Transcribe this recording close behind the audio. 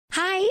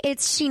Hi,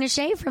 it's Sheena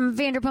Shea from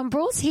Vanderpump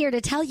Rules here to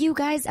tell you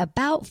guys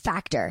about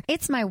Factor.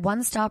 It's my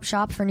one-stop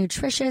shop for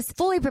nutritious,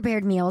 fully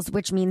prepared meals,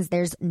 which means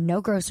there's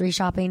no grocery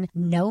shopping,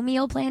 no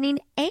meal planning,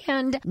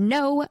 and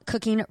no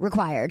cooking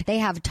required. They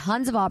have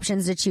tons of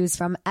options to choose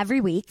from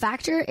every week.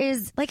 Factor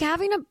is like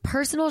having a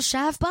personal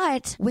chef,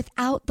 but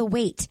without the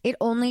wait. It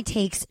only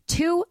takes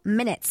 2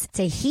 minutes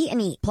to heat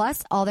and eat.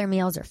 Plus, all their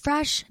meals are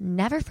fresh,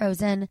 never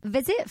frozen.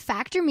 Visit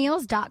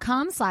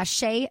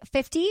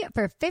factormeals.com/Shay50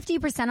 for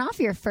 50% off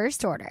your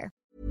first order.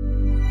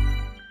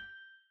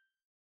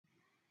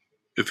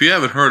 If you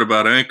haven't heard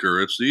about Anchor,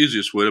 it's the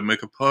easiest way to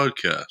make a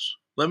podcast.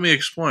 Let me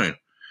explain.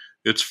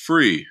 It's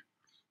free.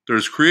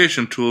 There's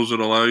creation tools that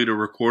allow you to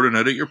record and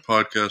edit your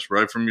podcast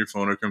right from your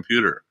phone or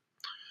computer.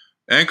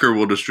 Anchor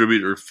will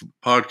distribute your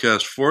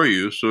podcast for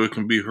you so it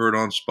can be heard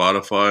on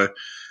Spotify,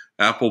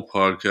 Apple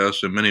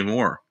Podcasts, and many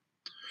more.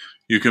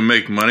 You can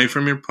make money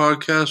from your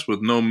podcast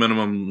with no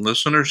minimum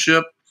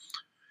listenership,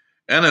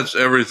 and it's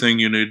everything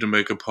you need to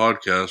make a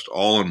podcast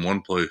all in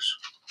one place.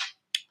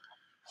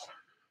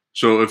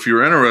 So if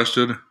you're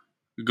interested,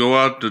 go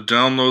out to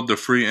download the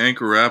free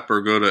Anchor app or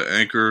go to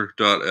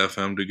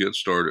anchor.fm to get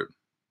started.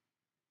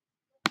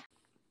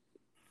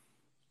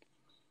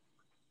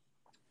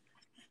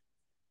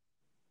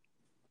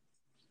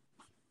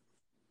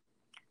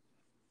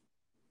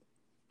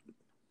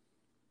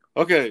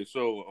 Okay,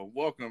 so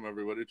welcome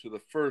everybody to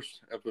the first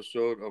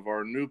episode of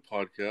our new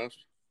podcast,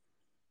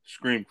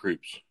 Scream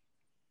Creeps.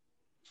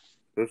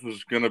 This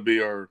is going to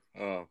be our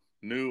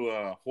new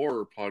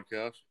horror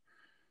podcast,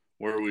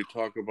 where we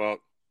talk about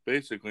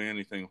basically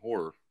anything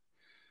horror.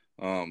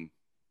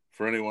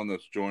 For anyone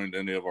that's joined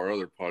any of our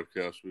other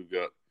podcasts, we've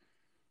got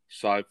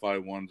sci-fi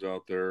ones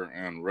out there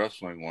and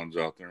wrestling ones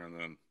out there, and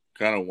then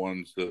kind of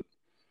ones that,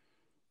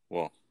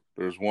 well,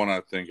 there's one I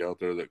think out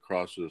there that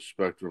crosses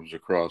spectrums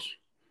across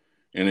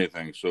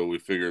anything. So we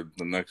figured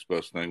the next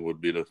best thing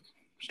would be to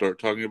start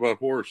talking about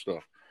horror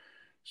stuff.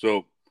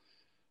 So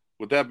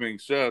with that being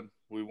said,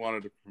 we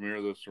wanted to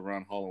premiere this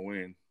around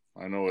Halloween.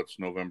 I know it's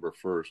November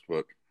 1st,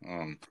 but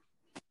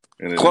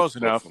close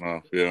enough.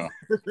 Yeah.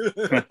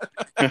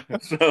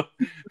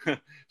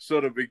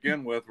 So to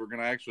begin with, we're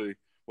gonna actually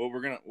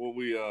what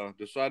we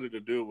decided to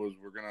do was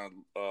we're gonna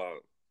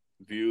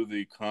view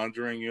the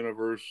Conjuring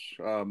universe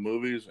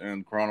movies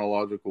in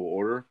chronological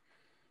order.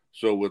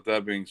 So with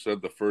that being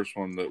said, the first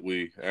one that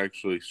we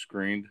actually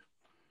screened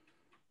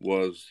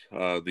was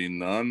The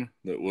Nun,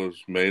 that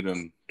was made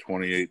in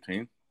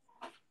 2018.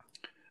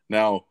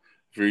 Now,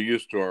 if you're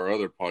used to our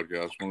other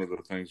podcast, one of the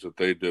things that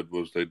they did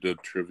was they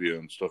did trivia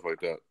and stuff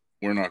like that.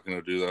 We're not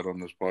going to do that on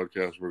this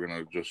podcast. We're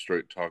going to just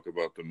straight talk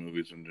about the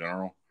movies in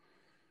general.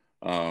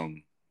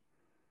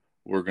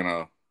 We're going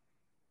to,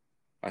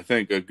 I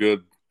think, a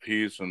good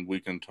piece, and we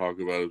can talk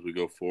about it as we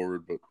go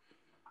forward, but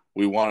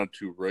we wanted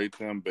to rate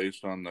them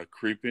based on the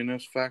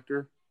creepiness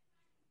factor.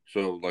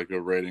 So like a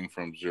rating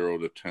from 0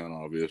 to 10,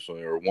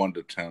 obviously, or 1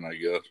 to 10, I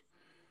guess,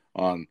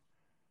 on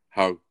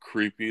how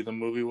creepy the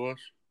movie was,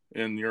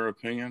 in your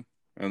opinion.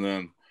 And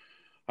then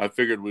I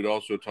figured we'd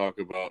also talk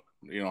about,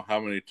 how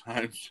many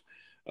times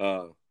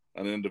an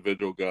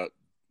individual got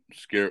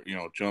scared,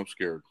 jump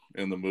scared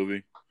in the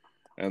movie.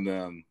 And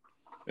then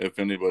if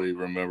anybody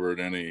remembered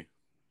any,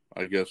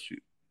 I guess,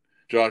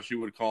 Josh,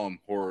 you would call them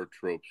horror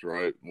tropes,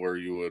 right? Where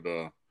you would...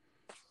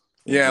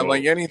 Yeah,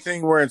 like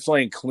anything where it's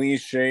like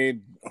cliched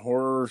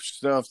horror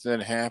stuff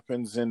that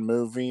happens in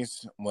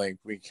movies, like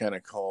we kind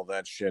of call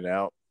that shit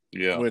out.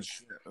 Yeah.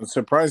 Which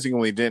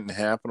surprisingly didn't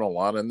happen a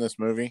lot in this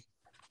movie,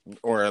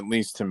 or at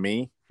least to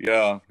me.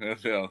 Yeah.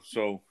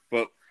 So,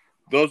 but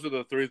those are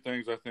the three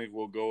things I think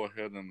we'll go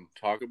ahead and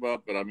talk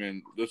about. But I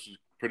mean, this is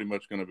pretty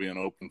much going to be an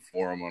open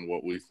forum on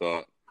what we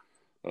thought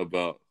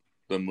about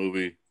the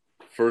movie.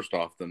 First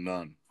off, The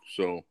Nun.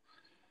 So,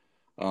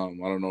 I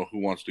don't know who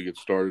wants to get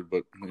started,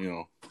 but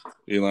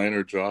Elaine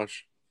or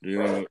Josh,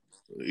 either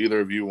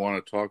of you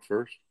want to talk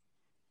first?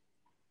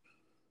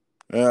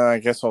 I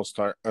guess I'll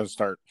start.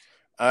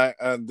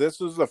 This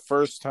was the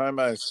first time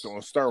I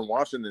started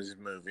watching these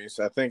movies.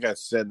 I think I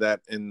said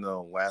that in the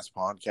last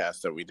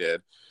podcast that we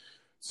did.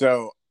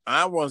 So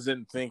I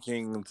wasn't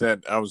thinking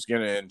that I was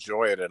going to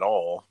enjoy it at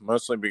all,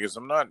 mostly because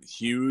I'm not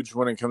huge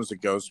when it comes to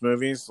ghost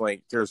movies.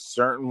 Like, there's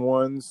certain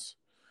ones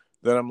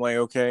that I'm like,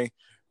 okay.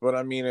 But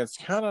I mean, it's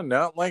kind of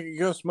not like a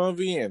ghost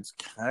movie. It's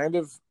kind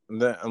of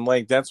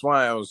that's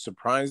why I was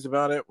surprised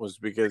about it, was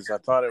because I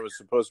thought it was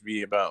supposed to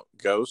be about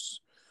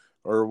ghosts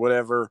or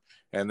whatever.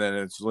 And then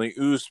it's like,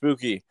 ooh,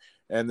 spooky.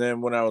 And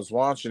then when I was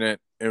watching it,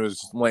 it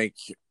was like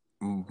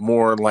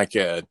more like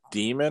a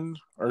demon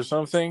or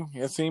something,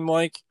 it seemed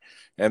like.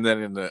 And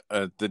then in the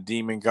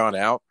demon got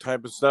out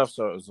type of stuff.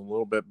 So it was a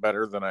little bit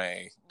better than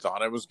I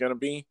thought it was going to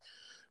be.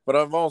 But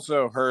I've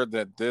also heard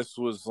that this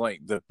was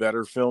like the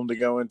better film to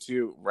go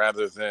into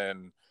rather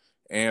than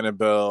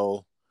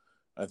Annabelle.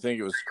 I think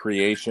it was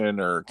Creation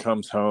or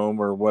Comes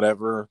Home or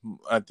whatever.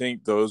 I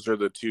think those are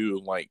the two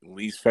like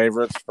least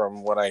favorites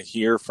from what I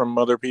hear from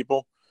other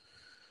people.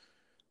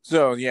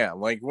 So yeah,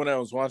 like when I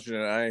was watching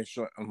it,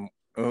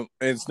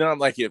 it's not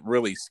like it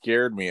really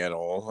scared me at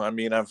all. I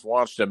mean, I've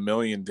watched a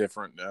million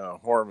different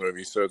horror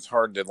movies, so it's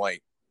hard to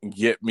like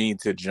get me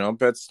to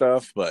jump at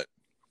stuff. But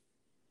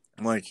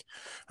like,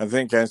 I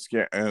think I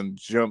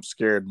jump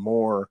scared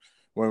more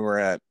when we're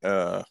at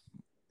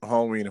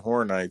Halloween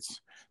Horror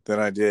Nights than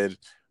I did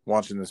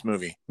watching this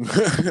movie.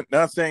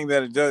 Not saying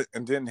that it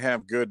didn't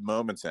have good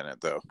moments in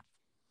it though.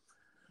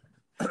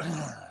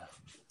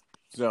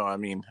 So I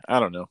mean, I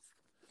don't know.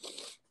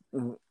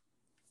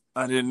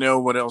 I didn't know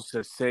what else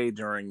to say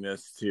during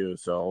this too,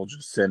 so I'll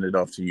just send it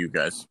off to you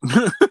guys.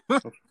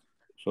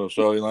 So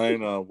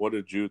Elaine, what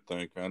did you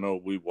think? I know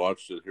we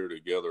watched it here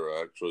together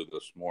actually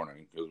this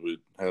morning because we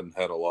hadn't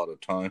had a lot of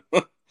time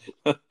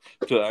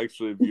to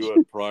actually view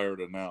it prior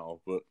to now.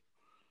 But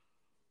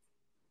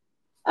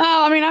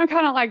Oh, I mean, I'm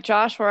kind of like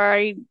Josh, where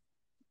I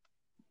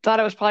thought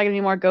it was probably gonna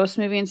be more ghost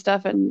movie and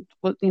stuff, and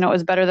it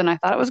was better than I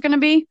thought it was gonna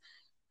be.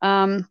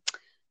 Um,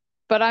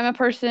 but I'm a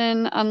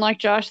person, unlike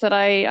Josh, that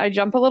I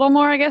jump a little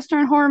more, I guess,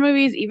 during horror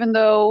movies, even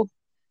though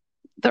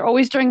they're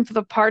always during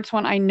the parts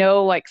when I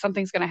know like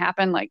something's gonna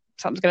happen, like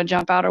something's gonna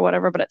jump out or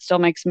whatever, but it still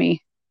makes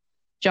me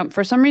jump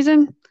for some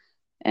reason.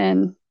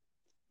 And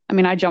I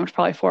mean, I jumped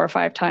probably 4 or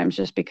 5 times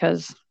just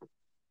because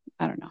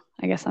I don't know.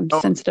 I guess I'm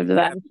sensitive to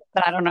that,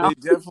 but I don't know. They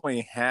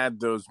definitely had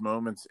those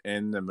moments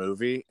in the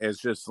movie. It's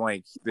just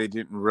like they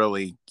didn't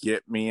really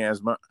get me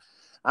as much.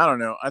 I don't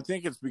know. I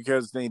think it's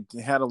because they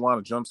had a lot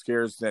of jump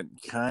scares that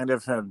kind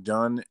of have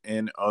done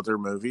in other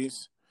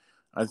movies.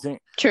 I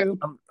think True.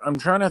 I'm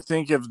trying to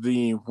think of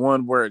the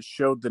one where it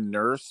showed the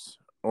nurse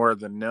or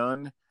the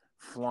nun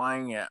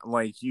flying at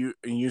like you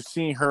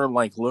see her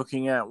like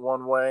looking at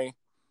one way,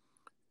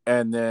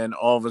 and then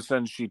all of a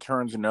sudden she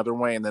turns another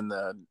way, and then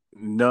the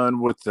nun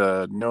with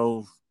the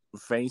no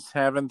face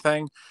having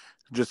thing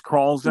just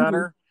crawls at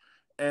her.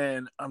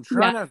 And I'm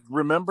trying to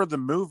remember the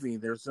movie.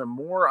 There's a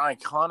more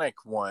iconic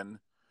one.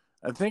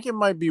 I think it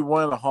might be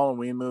one of the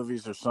Halloween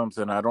movies or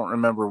something. I don't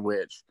remember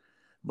which.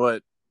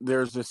 But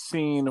there's a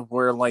scene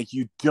where like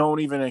you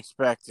don't even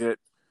expect it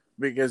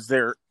because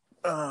they're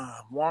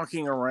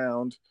walking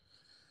around.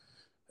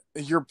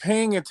 You're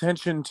paying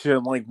attention to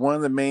like one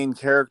of the main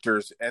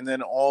characters, and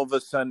then all of a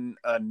sudden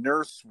a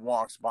nurse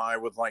walks by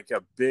with like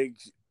a big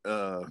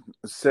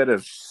set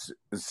of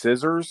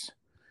scissors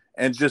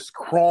and just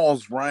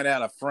crawls right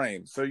out of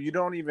frame. So you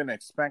don't even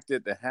expect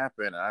it to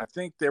happen. I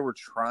think they were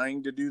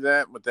trying to do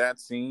that with that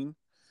scene,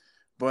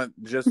 but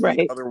just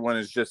the other one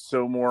is just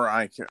so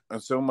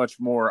much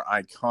more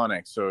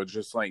iconic. So it's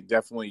just like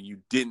definitely you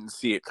didn't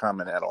see it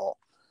coming at all.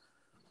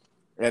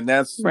 And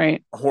that's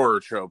horror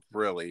trope,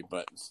 really,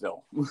 but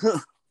still.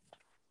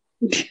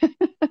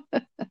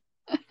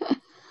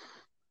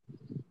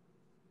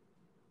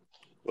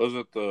 was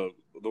it the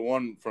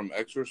one from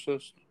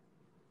Exorcist?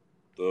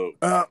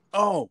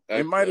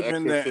 It might have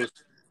been that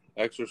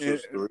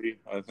Exorcist 3,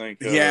 I think.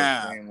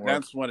 Yeah,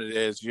 that's what it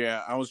is.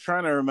 Yeah, I was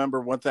trying to remember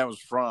what that was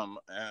from.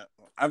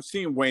 I've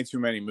seen way too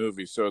many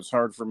movies, so it's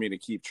hard for me to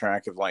keep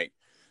track of like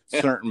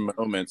certain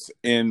moments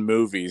in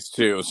movies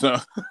too. So,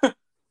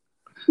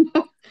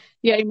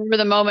 yeah, you remember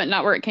the moment,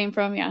 not where it came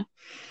from. Yeah.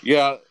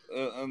 Yeah,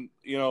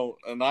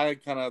 and I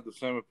kind of had the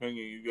same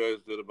opinion you guys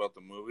did about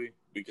the movie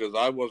because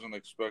I wasn't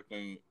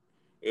expecting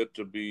it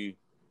to be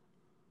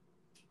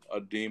a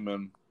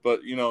demon.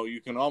 But,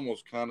 you can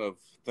almost kind of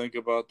think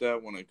about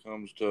that when it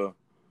comes to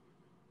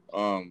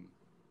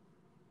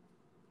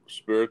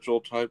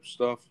spiritual type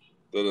stuff,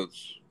 that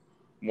it's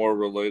more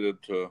related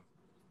to,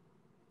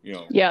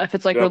 Yeah, if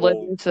it's like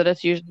religion, so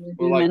that's usually a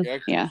demon.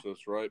 Like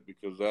Exorcist, right?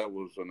 Because that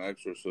was an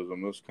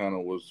exorcism. This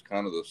was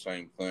kind of the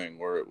same thing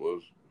where it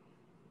was,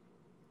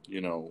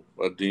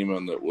 a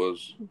demon that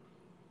was,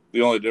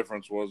 the only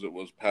difference was it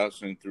was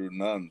passing through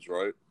nuns,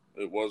 right?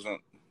 It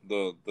wasn't,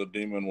 the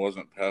demon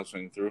wasn't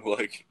passing through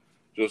like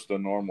just a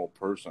normal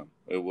person.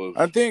 It was.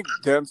 I think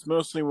that's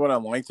mostly what I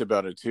liked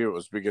about it too,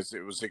 was because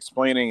it was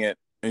explaining it.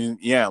 And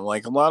yeah,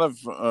 like a lot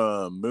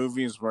of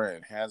movies where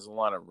it has a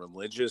lot of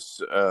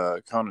religious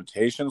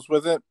connotations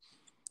with it,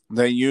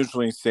 they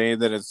usually say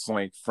that it's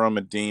like from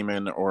a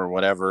demon or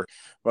whatever.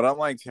 But I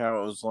liked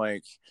how it was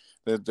like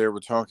that they were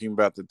talking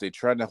about that they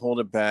tried to hold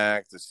it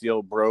back. The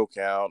seal broke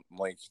out,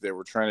 like they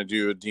were trying to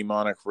do a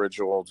demonic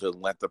ritual to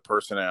let the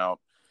person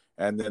out,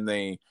 and then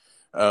they,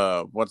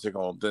 what's it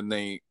called? Then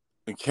they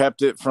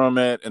kept it from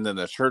it, and then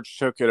the church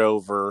took it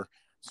over.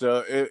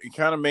 So it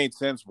kind of made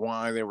sense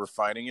why they were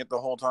fighting it the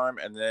whole time.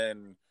 And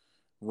then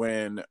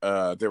when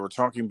they were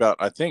talking about,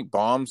 I think,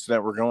 bombs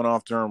that were going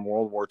off during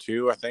World War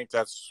II, I think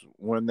that's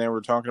when they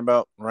were talking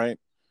about, right?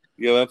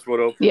 Yeah, that's what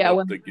opened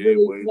up the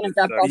gateway.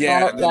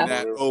 And then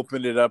that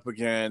opened it up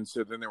again.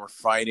 So then they were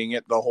fighting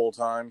it the whole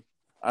time.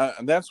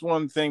 And that's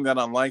one thing that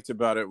I liked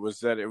about it,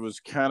 was that it was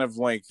kind of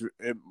like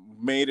it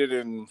made it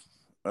in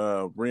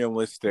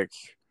realistic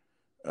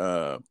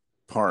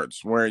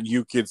parts where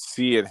you could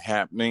see it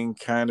happening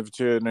kind of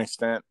to an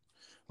extent.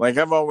 Like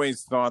I've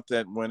always thought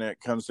that when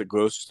it comes to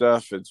ghost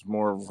stuff, it's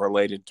more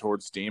related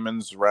towards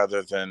demons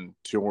rather than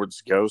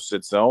towards ghosts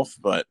itself.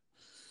 But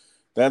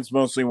that's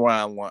mostly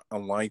why I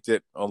liked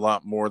it a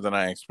lot more than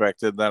I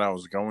expected that I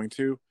was going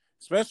to.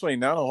 especially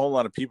not a whole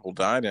lot of people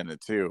died in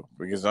it too,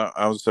 because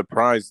I was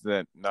surprised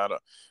that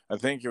I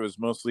think it was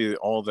mostly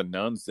all the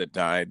nuns that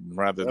died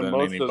rather And than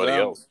most of anybody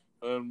them, else.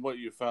 and what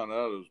you found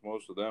out is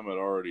most of them had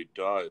already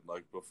died.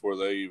 Like before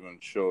they even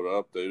showed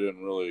up, they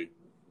didn't really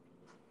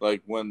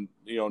like when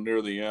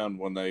near the end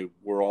when they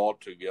were all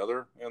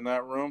together in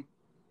that room.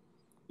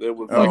 It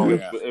was Oh like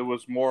yeah, it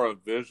was more a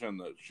vision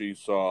that she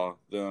saw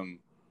than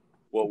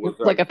what was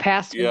Like a actually.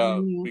 past Yeah,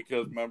 one.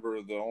 because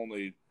remember the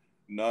only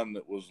nun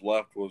that was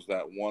left was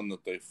that one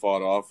that they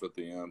fought off at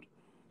the end.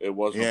 It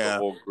wasn't the yeah,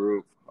 whole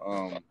group.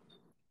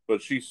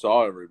 But she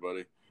saw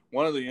everybody.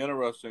 One of the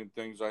interesting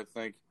things I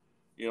think,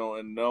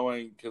 and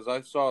knowing because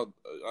I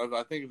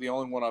think the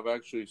only one I've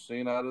actually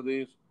seen out of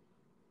these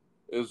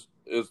is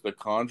The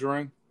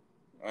Conjuring,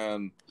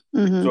 and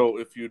Mm-hmm. so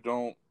if you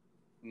don't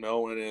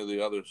know any of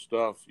the other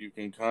stuff, you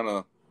can kind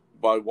of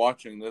by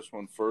watching this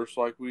one first,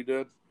 like we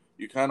did,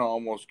 you kind of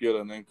almost get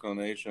an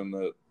inclination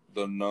that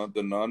the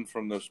nun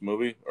from this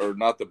movie, or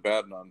not the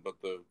bad nun, but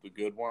the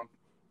good one,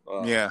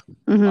 yeah,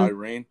 Mm-hmm.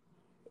 Irene,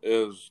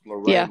 is Yeah.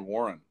 Lorraine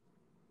Warren,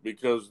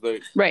 because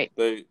Right.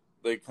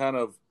 they kind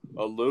of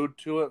allude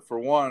to it. For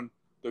one,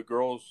 the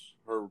girl's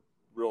her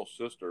real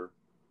sister,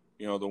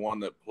 the one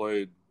that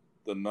played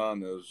the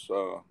nun is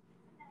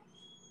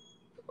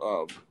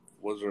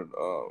was it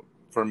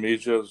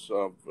Farmiga's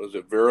was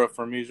it Vera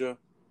Farmiga,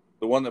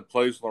 the one that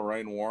plays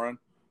Lorraine Warren?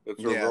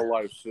 It's her yeah. real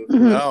life sister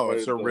Mhm. that Oh,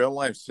 it's played a the real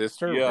life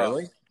sister, yeah.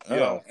 really?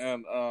 Yeah, Oh,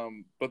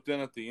 and but then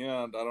at the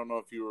end, I don't know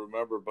if you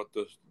remember, but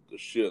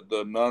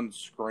the nun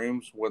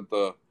screams with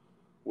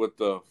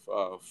the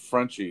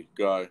Frenchie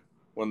guy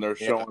when they're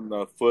yeah, showing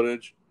the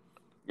footage,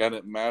 and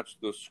it matched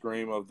the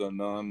scream of the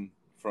nun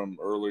from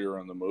earlier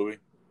in the movie.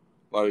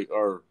 Like,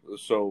 or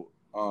so,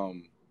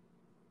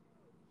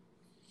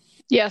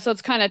 Yeah, so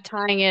it's kind of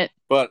tying it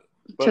but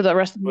to the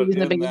rest of the but movie in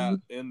the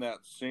beginning. in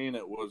that scene,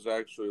 it was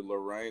actually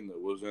Lorraine that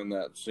was in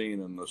that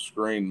scene, and the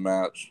screen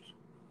matched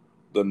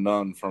the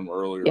nun from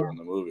earlier Yeah. in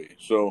the movie.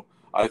 So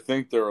I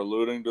think they're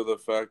alluding to the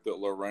fact that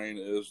Lorraine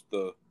is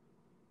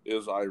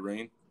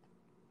Irene,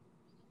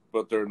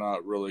 but they're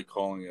not really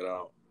calling it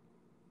out.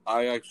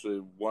 I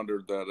actually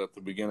wondered that at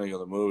the beginning of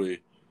the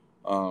movie,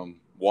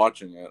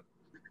 watching it,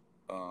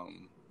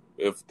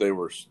 if they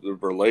were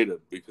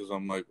related, because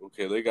I'm like,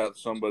 okay, they got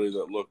somebody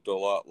that looked a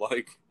lot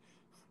like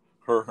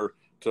her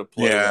to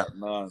play yeah. that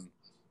nun,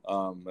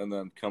 and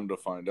then come to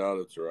find out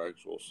it's her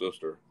actual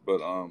sister.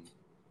 But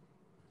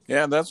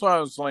Yeah, that's why I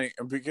was like,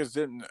 because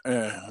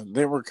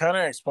they were kind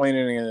of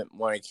explaining it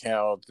like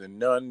how the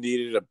nun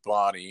needed a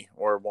body,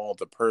 or well,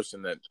 the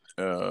person that,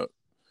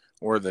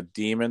 or the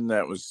demon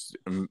that was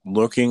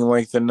looking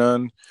like the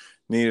nun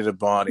needed a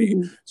body.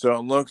 Mhm. So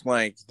it looked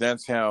like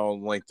that's how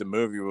like the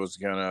movie was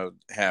gonna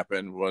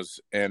happen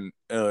and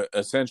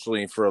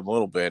essentially for a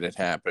little bit it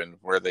happened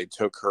where they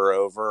took her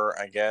over,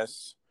 I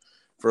guess,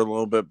 for a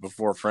little bit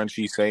before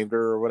Frenchie saved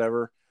her or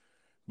whatever.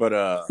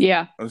 But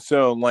Yeah.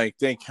 so like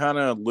they kind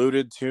of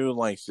alluded to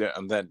like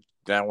that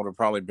would have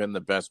probably been the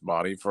best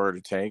body for her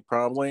to take,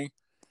 probably.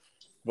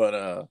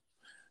 But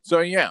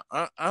so yeah,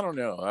 I don't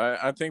know.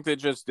 I think they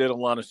just did a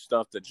lot of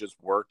stuff that just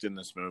worked in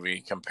this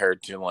movie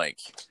compared to like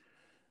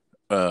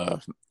uh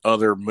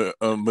other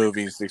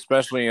movies,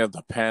 especially of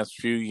the past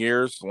few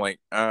years. Like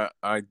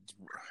I'm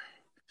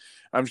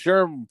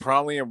sure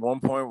probably at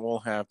one point we'll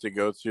have to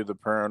go through the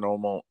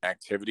Paranormal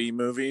Activity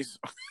movies.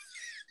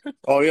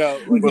 oh yeah,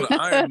 like But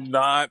I'm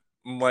not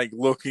like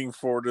looking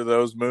forward to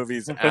those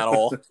movies at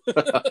all.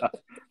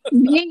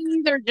 Me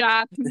either,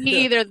 Josh.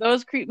 Me either.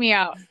 Those creep me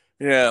out.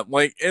 Yeah,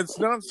 like it's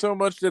not so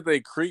much that they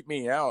creep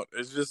me out.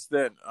 It's just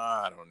that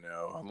I don't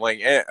know. I'm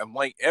like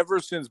ever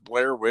since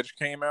Blair Witch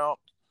came out,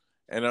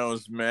 and I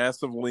was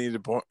massively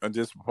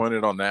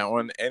disappointed on that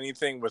one.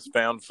 Anything with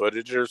found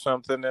footage or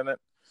something in it,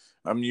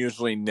 I'm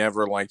usually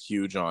never like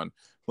huge on.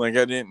 Like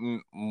I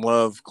didn't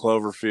love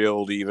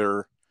Cloverfield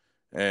either,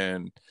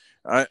 and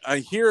I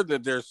hear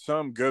that there's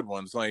some good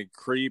ones like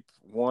Creep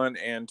 1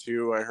 and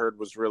 2. I heard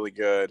was really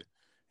good,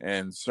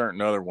 and certain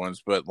other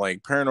ones, but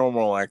like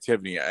Paranormal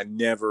Activity, I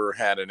never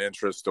had an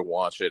interest to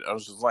watch it. I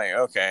was just like,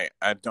 okay,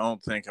 I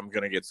don't think I'm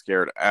gonna get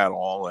scared at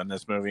all in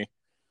this movie.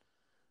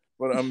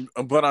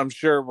 But I'm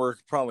sure we're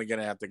probably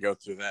gonna have to go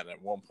through that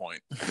at one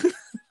point.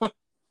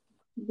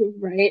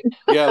 Right.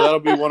 yeah, that'll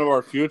be one of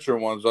our future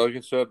ones. Like I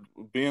said,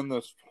 being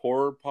this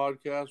horror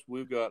podcast,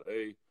 we've got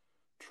a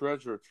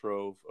treasure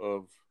trove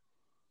of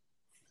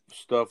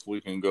stuff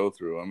we can go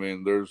through. I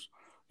mean, there's,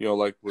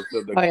 like with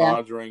the Oh, yeah.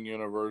 Conjuring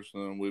universe,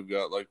 and then we've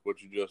got like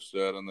what you just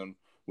said, and then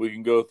we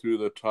can go through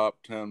the top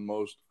 10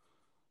 most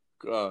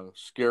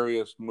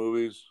scariest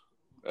movies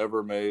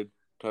ever made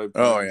type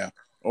thing. Oh yeah.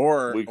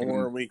 Or We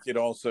we could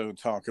also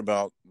talk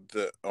about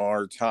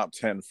our top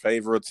 10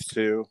 favorites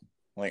too,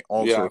 like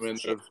all yeah, I sorts mean,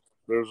 of shit.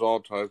 there's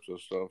all types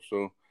of stuff,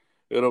 so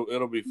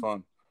it'll be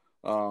fun.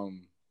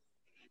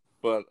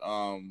 But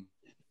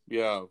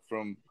yeah,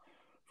 from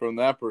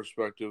that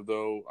perspective,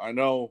 though, I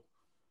know.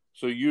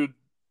 So you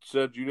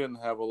said you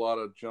didn't have a lot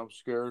of jump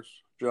scares,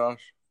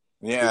 Josh.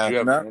 Yeah, Did you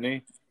have not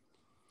any?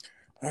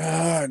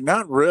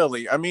 Not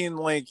really. I mean,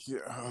 like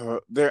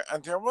there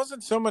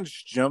wasn't so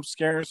much jump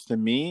scares to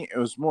me. It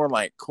was more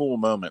like cool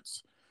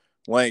moments,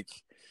 like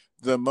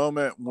the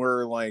moment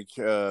where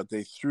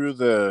they threw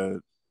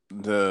the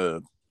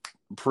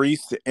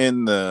priest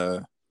in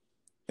the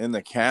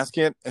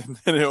casket, and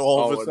then all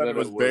of a Oh, and sudden then it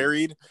was it was,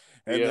 buried,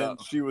 and yeah. then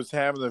she was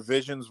having the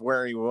visions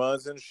where he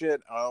was and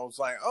shit. I was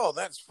like, oh,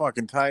 that's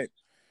fucking tight.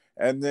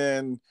 And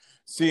then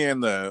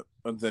seeing the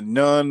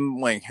nun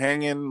like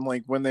hanging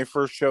like when they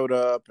first showed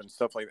up and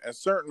stuff like that.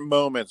 Certain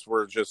moments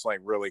were just like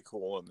really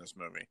cool in this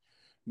movie.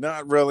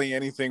 Not really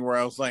anything where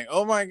I was like,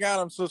 oh my god,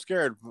 I'm so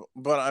scared.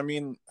 But I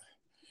mean,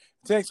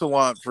 it takes a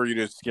lot for you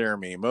to scare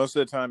me. Most of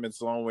the time,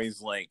 it's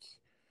always like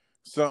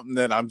something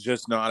that I'm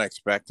just not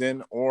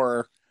expecting,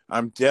 or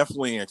I'm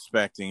definitely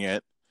expecting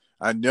it.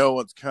 I know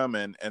what's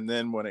coming, and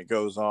then when it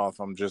goes off,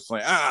 I'm just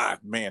like, ah,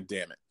 man,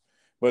 damn it.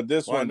 But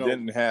this Well, I one know.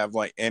 didn't have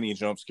like any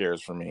jump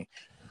scares for me.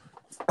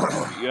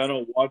 Yeah, I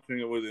know. Watching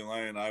it with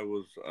Elaine, I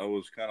was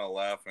kind of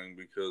laughing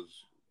because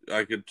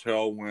I could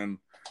tell when,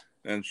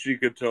 and she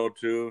could tell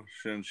too.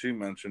 And she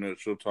mentioned it.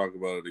 She'll talk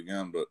about it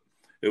again, but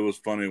it was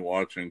funny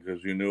watching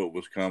because you knew it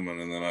was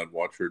coming, and then I'd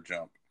watch her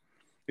jump,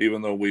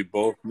 even though we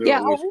both knew Yeah,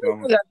 it how was old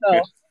coming. was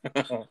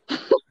that though?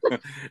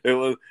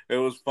 It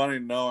was funny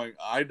knowing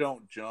I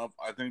don't jump.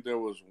 I think there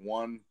was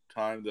one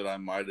time that I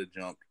might have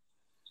jumped,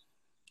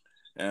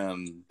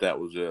 and that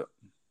was it.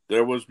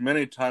 There was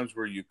many times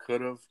where you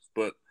could have,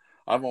 but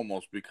I've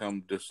almost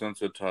become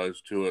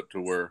desensitized to it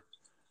to where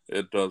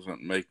it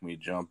doesn't make me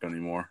jump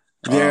anymore.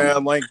 Yeah,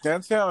 like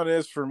that's how it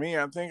is for me.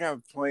 I think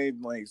I've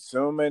played like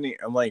so many,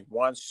 like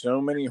watched so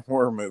many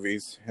horror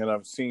movies, and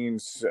I've seen,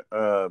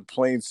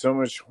 played so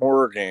much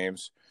horror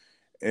games.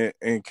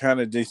 It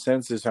kind of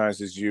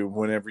desensitizes you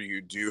whenever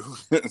you do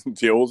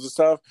deal with the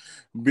stuff,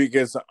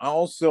 because I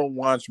also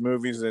watch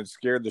movies that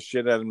scared the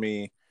shit out of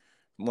me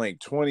like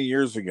 20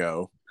 years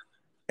ago,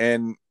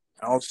 and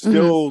I'll Mhm.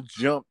 still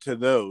jump to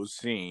those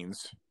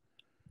scenes,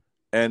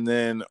 and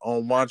then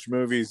I'll watch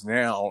movies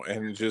now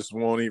and just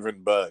won't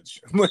even budge.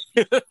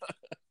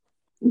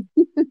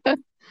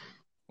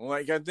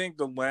 Like I think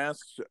the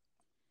last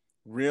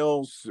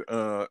real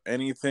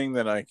anything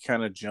that I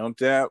kind of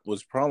jumped at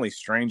was probably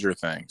Stranger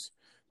Things.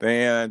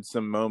 They had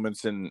some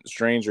moments in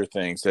Stranger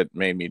Things that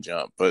made me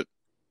jump, but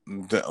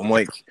I'm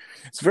like,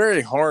 it's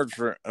very hard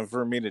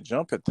for me to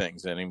jump at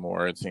things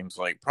anymore. It seems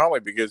like probably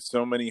because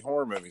so many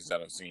horror movies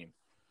that I've seen.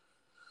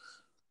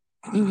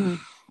 Mhm.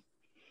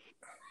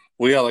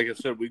 Well, yeah, like I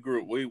said, we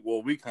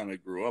kind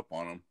of grew up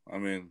on them. I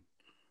mean,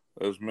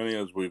 as many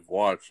as we've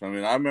watched. I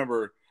mean, I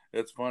remember.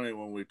 It's funny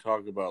when we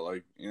talk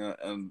about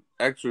and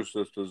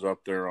Exorcist is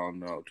up there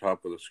on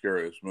top of the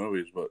scariest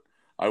movies, but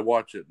I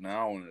watch it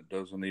now and it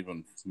doesn't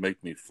even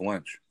make me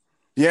flinch.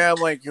 Yeah,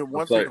 like It's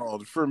what's it like,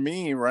 called? For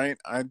me, right?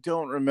 I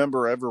don't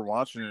remember ever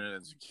watching it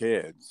as a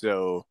kid.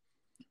 So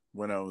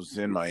when I was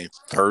in my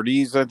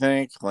 30s, I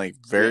think, like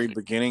yeah, very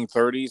beginning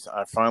 30s,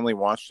 I finally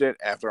watched it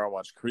after I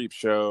watched Creep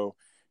Show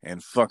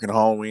and fucking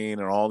Halloween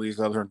and all these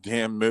other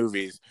damn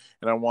movies.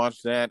 And I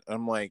watched that.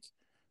 I'm like,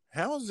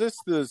 how is this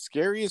the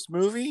scariest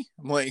movie?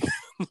 I'm like,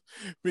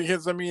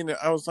 because I mean,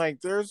 I was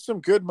like, there's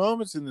some good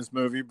moments in this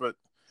movie, but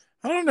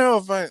I don't know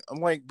if I'm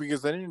like,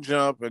 because I didn't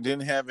jump, I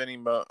didn't have any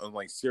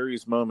like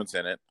serious moments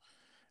in it.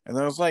 And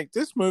I was like,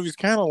 this movie's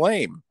kind of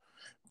lame.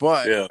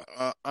 But yeah,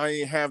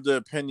 I have the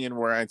opinion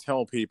where I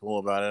tell people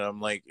about it. I'm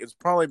like, it's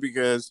probably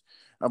because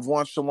I've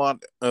watched a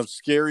lot of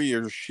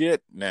scarier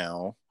shit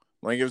now.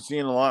 Like I've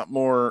seen a lot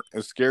more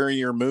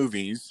scarier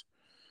movies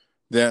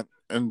that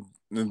and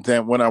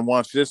that when I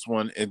watched this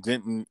one, it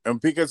didn't.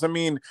 Because I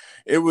mean,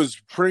 it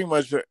was pretty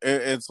much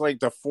it's like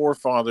the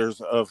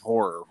forefathers of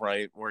horror,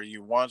 right? Where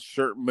you watch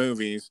certain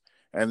movies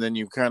and then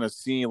you kind of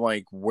see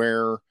like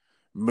where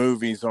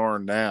movies are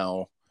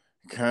now,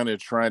 kind of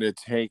try to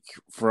take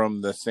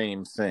from the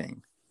same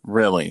thing,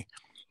 really.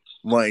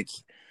 Like,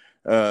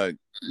 uh,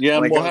 yeah,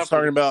 and like we'll I was have to.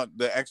 talking about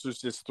the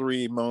Exorcist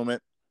 3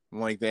 moment.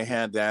 Like they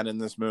had that in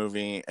this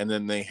movie, and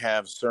then they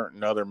have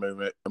certain other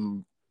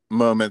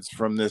moments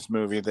from this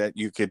movie that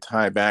you could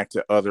tie back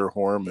to other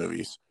horror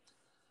movies.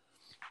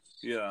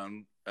 Yeah,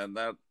 and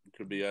that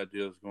could be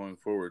ideas going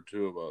forward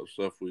too about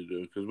stuff we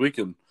do because we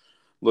can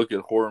look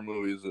at horror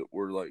movies that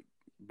were like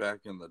back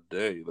in the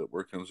day that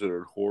were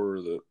considered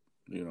horror that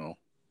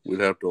we'd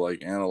have to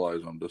like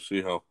analyze them to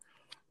see how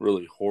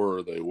really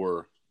horror they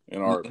were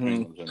in our Mm-hmm.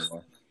 opinions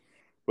anyway.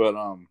 But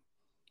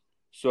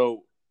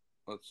so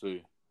let's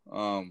see.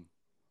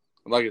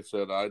 Like I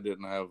said, I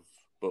didn't have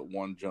but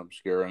one jump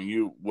scare,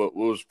 and what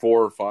was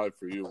 4 or 5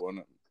 for you, wasn't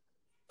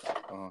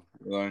it?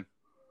 Really?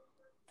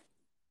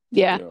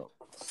 Yeah. Yeah.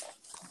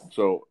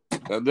 So,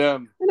 and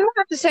then I don't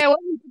have to say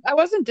I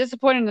wasn't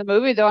disappointed in the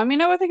movie though. I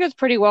mean, I would think it was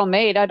pretty well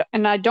made.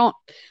 I don't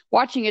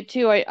watching it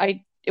too.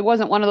 It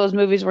wasn't one of those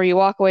movies where you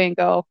walk away and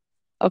go,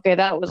 okay,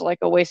 that was like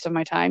a waste of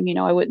my time.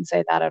 I wouldn't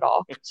say that at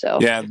all. So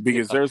Yeah,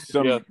 because yeah, there's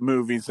yeah, some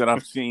movies that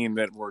I've seen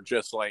that were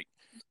just like,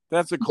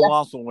 that's a yeah,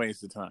 colossal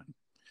waste of time.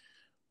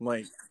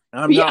 Like,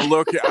 yeah,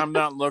 I'm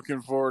not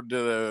looking forward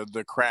to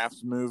the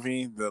Crafts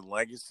movie, the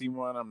Legacy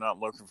one. I'm not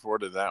looking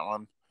forward to that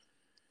one.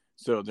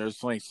 So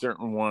there's like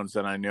certain ones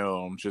that I know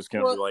I'm just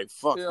gonna be like,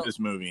 fuck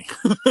this movie.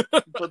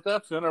 But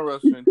that's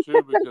interesting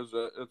too, because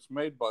it's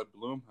made by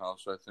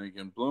Blumhouse, I think,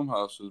 and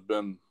Blumhouse has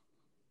been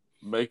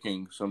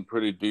making some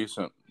pretty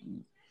decent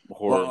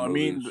horror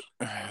movies.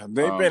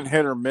 They've been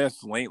hit or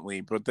miss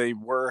lately, but they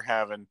were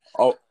having.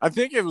 I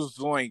think it was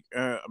like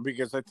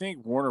because I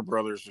think Warner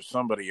Brothers or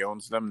somebody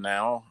owns them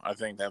now. I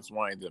think that's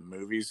why the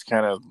movies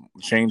kind of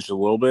changed a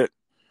little bit.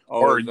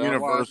 Or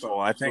Universal.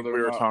 I think we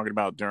were talking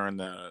about during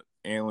the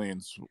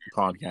Aliens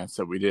podcast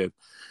that we did,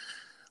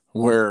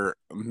 where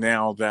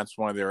now that's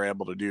why they're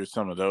able to do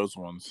some of those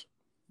ones.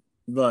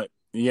 But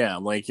yeah,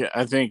 like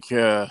I think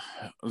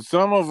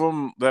some of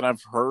them that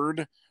I've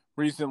heard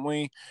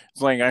recently,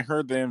 it's like I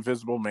heard The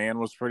Invisible Man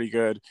was pretty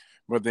good,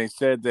 but they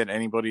said that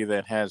anybody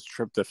that has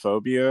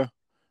tryptophobia,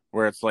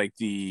 where it's like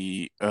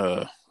the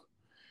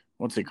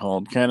what's it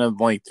called? Kind of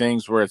like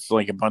things where it's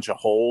like a bunch of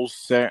holes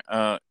set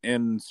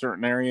in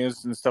certain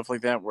areas and stuff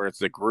like that, where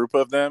it's a group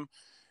of them.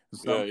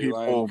 Some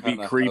people will be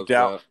creeped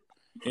out.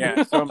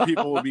 Yeah, some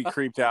people will be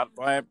creeped out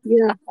by it.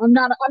 Yeah, I'm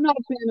not a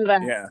fan of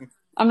that. Yeah,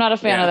 I'm not a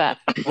fan of that.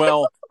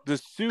 Well, the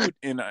suit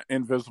in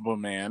Invisible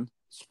Man.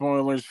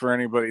 Spoilers for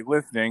anybody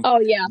listening. Oh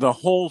yeah, the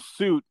whole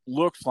suit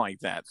looks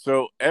like that.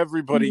 So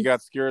everybody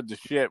got scared to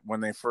shit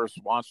when they first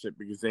watched it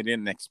because they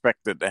didn't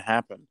expect it to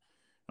happen.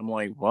 I'm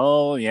like,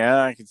 well,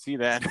 yeah, I can see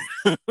that.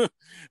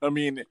 I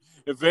mean,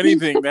 if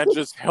anything, that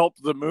just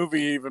helped the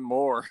movie even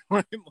more.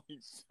 Like,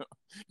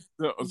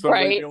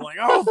 somebody like,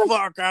 oh,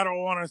 fuck, I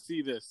don't want to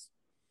see this.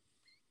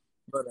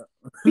 But,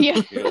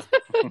 yeah.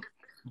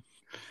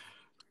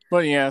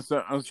 But yeah,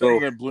 so some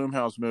of the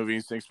Blumhouse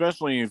movies,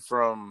 especially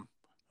from,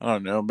 I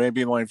don't know,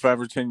 maybe like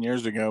 5 or 10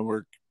 years ago,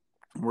 were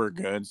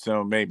good.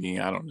 So maybe,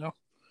 I don't know.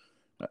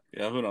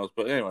 Yeah, who knows?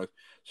 But anyways,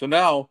 so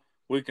now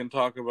we can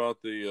talk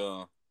about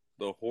the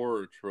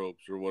horror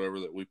tropes or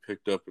whatever that we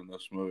picked up in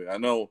this movie. I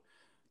know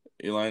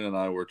Elaine and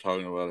I were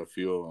talking about a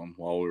few of them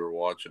while we were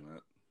watching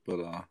it,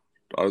 but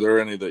are there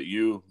any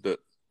that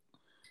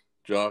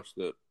Josh,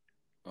 that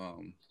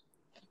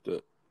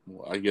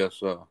I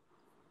guess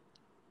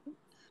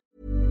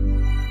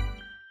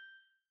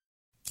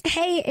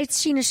Hey,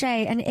 it's Sheena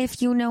Shea, and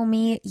if you know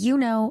me, you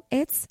know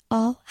it's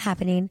all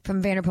happening.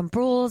 From Vanderpump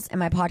Rules and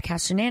my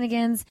podcast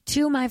Shenanigans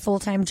to my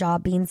full-time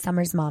job being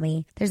Summer's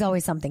mommy. There's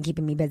always something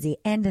keeping me busy,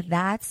 and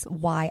that's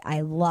why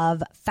I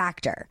love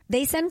Factor.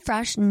 They send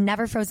fresh,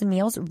 never frozen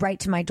meals right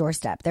to my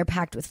doorstep. They're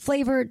packed with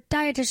flavor,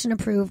 dietitian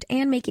approved,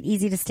 and make it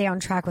easy to stay on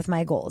track with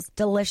my goals.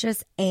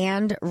 Delicious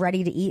and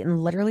ready to eat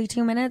in literally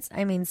 2 minutes.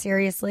 I mean,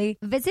 seriously.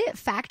 Visit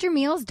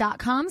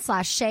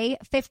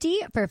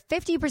factormeals.com/Shay50 for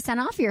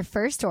 50% off your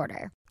first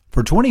order.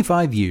 For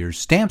 25 years,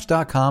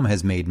 Stamps.com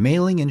has made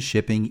mailing and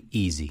shipping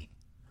easy.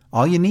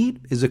 All you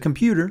need is a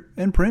computer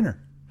and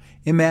printer.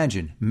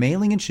 Imagine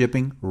mailing and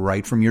shipping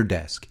right from your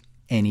desk,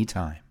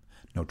 anytime.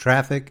 No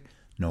traffic,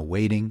 no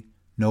waiting,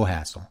 no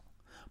hassle.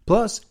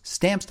 Plus,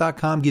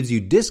 Stamps.com gives you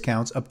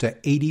discounts up to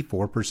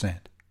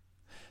 84%.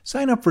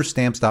 Sign up for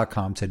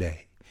Stamps.com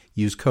today.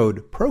 Use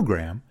code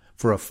PROGRAM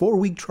for a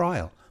 4-week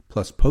trial,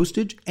 plus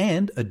postage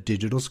and a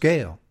digital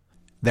scale.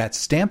 That's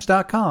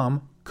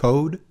Stamps.com,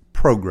 code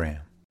PROGRAM.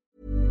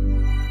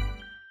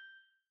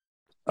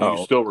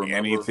 you still remember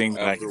anything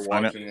that I after can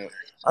find watching it?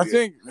 I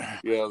think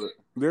Yeah,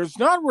 there's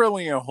not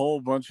really a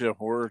whole bunch of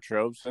horror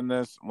tropes in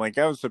this. Like,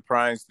 I was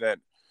surprised that,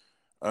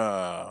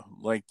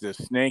 like the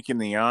snake in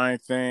the eye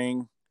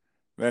thing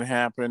that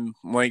happened.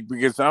 Like,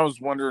 because I was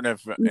wondering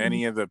if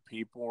any of the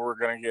people were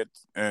going to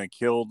get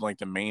killed, like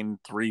the main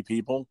 3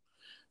 people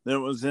that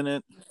was in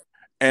it.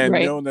 And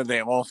knowing that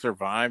they all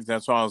survived,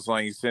 that's why I was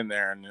like sitting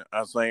there and I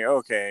was like,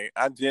 okay,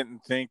 I didn't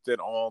think that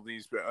all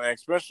these,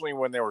 especially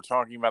when they were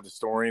talking about the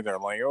story, they're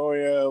like, oh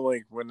yeah,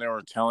 like when they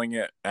were telling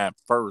it at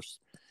first,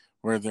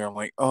 where they're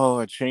like, oh,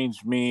 it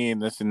changed me and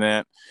this and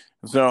that.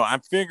 So I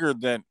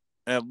figured that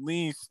at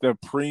least the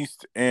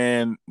priest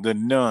and the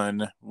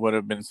nun would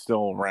have been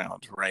still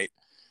around, right?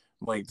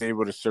 Like they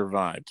would have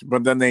survived.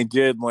 But then they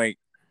did like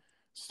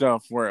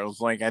stuff where it was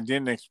like, I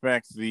didn't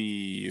expect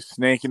the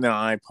snake in the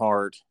eye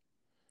part.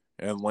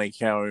 And like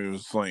how it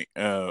was like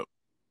during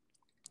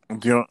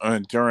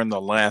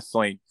the last,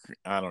 like,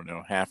 I don't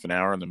know, half an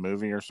hour in the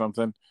movie or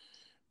something.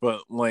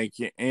 But like,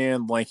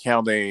 and like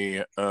how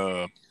they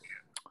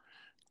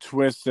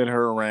twisted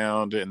her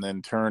around and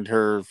then turned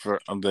her for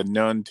the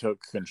nun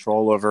took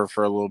control of her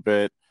for a little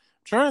bit.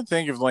 I'm trying to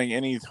think of like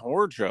any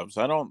horror tropes.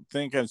 I don't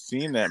think I've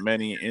seen that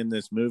many in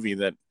this movie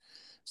that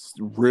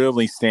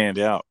really stand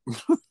out.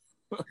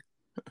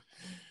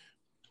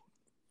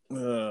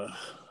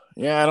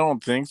 Yeah, I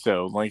don't think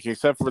so. Like,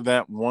 except for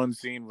that one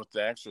scene with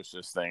the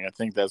Exorcist thing. I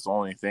think that's the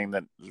only thing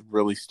that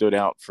really stood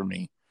out for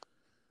me.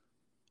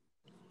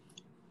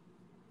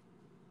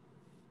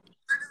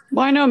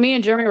 Well, I know me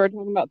and Jeremy were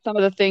talking about some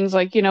of the things,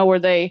 like, you know, where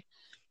they,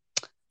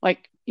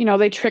 like, you know,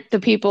 they tricked the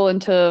people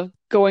into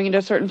going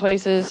into certain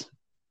places,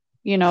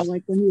 you know,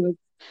 like when he was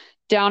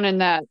down in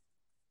that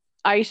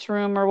ice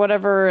room or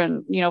whatever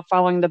and, you know,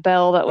 following the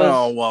bell that was.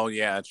 Oh, well,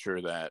 yeah,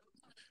 true that.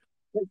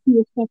 Like,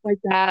 stuff like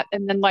that.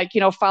 And then, like,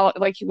 you know, follow,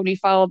 like when he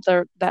followed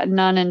that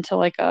nun into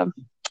like a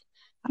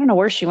I don't know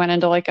where she went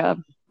into like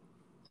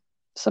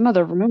some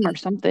other room or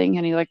something,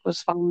 and he like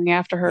was following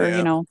after her,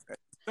 Yeah.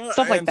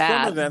 stuff like And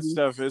some of that. that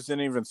stuff isn't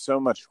even so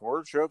much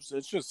horror tropes.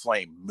 It's just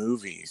like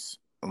movie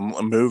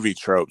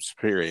tropes,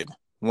 period.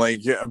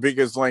 Like, yeah,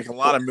 because like a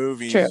lot of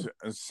movies True.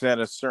 set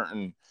a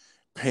certain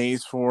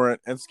pace for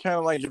it. It's kind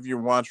of like if you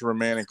watch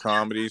romantic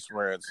comedies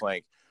where it's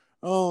like,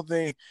 oh,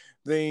 they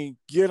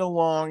get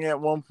along at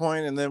one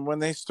point, and then when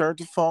they start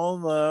to fall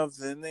in love,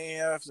 then they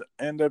have to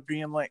end up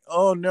being like,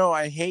 oh no,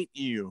 I hate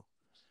you.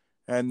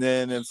 And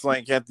then it's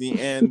like at the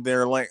end,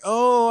 they're like,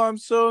 oh, I'm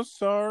so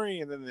sorry.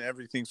 And then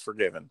everything's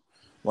forgiven.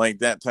 Like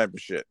that type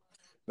of shit.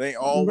 They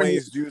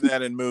always do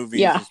that in movies,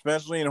 Yeah.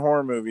 especially in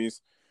horror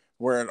movies,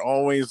 where it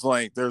always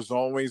like there's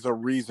always a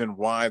reason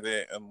why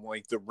they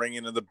like the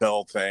ringing of the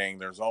bell thing.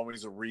 There's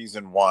always a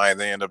reason why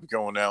they end up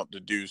going out to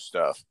do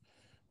stuff.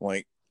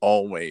 Like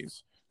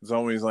always. It's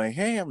always like,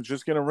 hey, I'm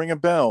just gonna ring a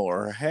bell,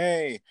 or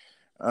hey,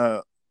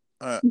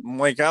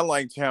 like I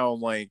liked how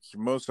like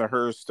most of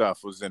her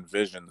stuff was in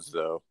visions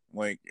though,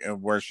 like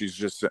where she's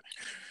just,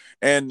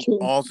 and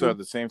also at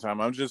the same time,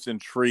 I'm just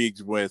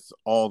intrigued with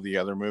all the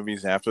other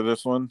movies after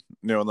this one.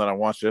 That I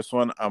watched this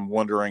one, I'm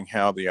wondering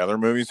how the other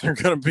movies are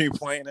going to be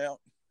playing out.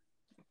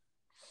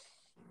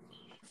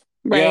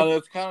 Right. Yeah,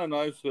 that's kind of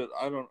nice that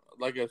I don't,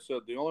 like I said,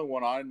 the only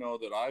one I know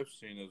that I've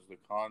seen is The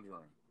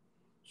Conjuring.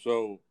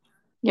 So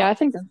Yeah, I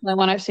think that's the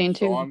one I've seen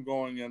too. So I'm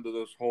going into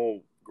this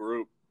whole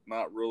group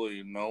not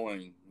really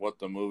knowing what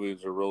the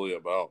movies are really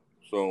about.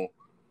 So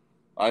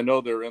I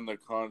know they're in the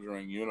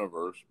Conjuring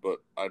universe, but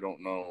I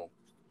don't know.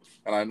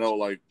 And I know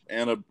like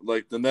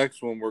the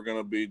next one we're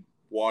gonna be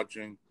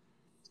watching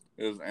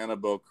is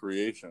Annabelle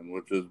Creation,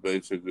 which is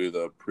basically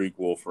the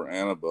prequel for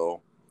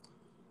Annabelle.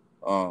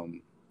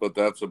 But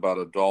that's about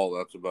a doll.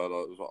 That's about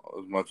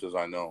as much as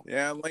I know.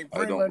 Yeah, like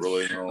I don't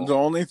really know. The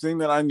only thing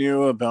that I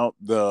knew about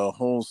the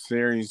whole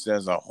series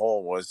as a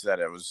whole was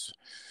that it was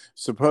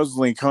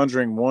supposedly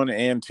Conjuring 1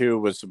 and 2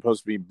 was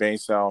supposed to be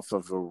based off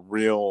of a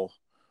real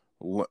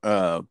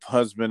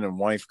husband and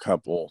wife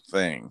couple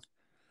thing.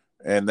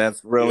 And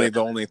that's really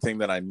the only thing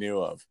that I knew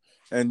of.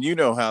 And you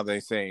know how they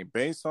say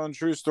based on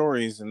true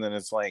stories, and then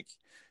it's like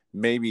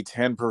maybe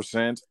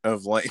 10%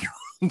 of like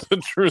the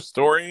true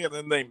story, and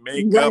then they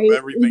make up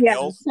everything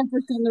else. 10%,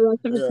 the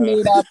rest of it's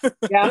made up.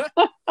 Yeah.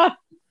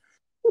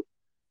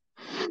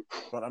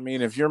 But I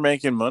mean, if you're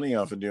making money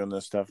off of doing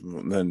this stuff,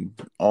 then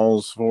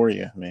all's for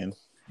you, man.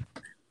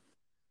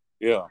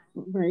 Yeah.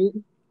 Right.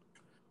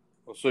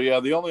 So yeah,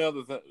 the only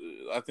other thing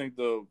I think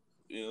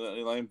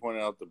Elaine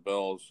pointed out the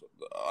bells.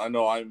 I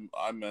know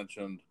I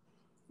mentioned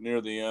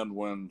near the end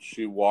when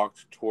she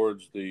walked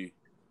towards the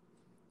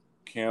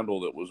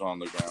candle that was on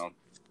the ground.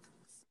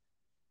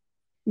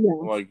 Yeah.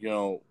 Like,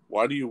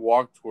 why do you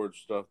walk towards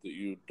stuff that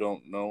you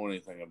don't know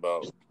anything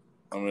about?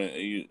 I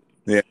mean,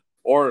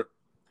 or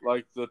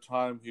like the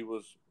time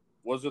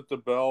was it the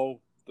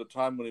bell? The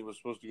time when he was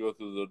supposed to go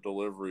through the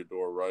delivery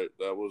door, right?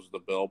 That was the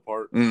bell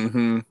part.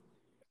 Mm-hmm.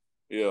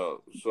 Yeah.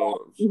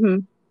 So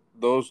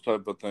those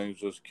type of things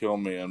just kill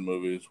me in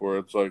movies where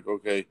it's like,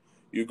 okay,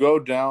 you go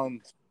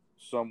down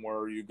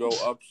somewhere, you go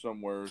up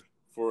somewhere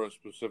for a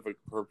specific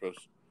purpose,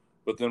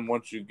 but then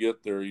once you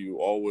get there, you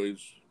always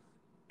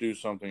do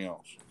something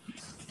else.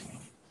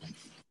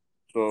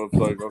 So it's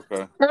like,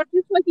 okay. Or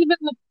just like even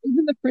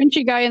the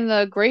Frenchy guy in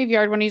the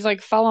graveyard when he's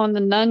like following the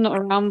nun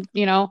around,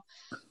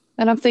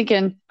 and I'm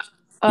thinking,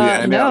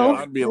 no,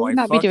 I'd be I would like,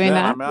 not fuck be doing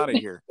that. I'm out of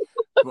here.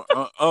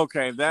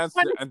 Okay, that's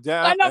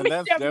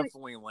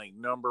definitely like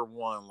number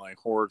one, like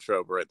horror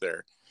trope right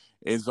there.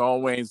 Is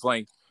always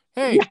like,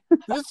 hey,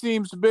 this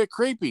seems a bit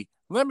creepy.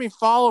 Let me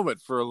follow it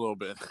for a little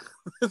bit.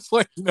 It's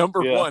like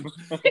number one.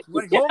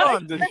 Like, hold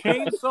on, the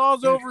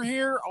chainsaws over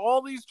here,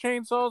 all these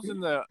chainsaws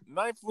and the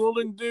knife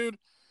wielding dude,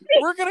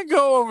 we're gonna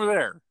go over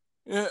there.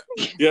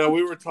 Yeah,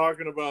 we were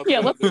talking about the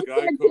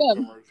Geico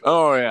commercial.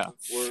 Oh yeah,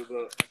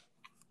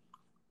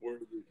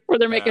 where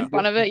they're making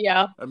fun of it.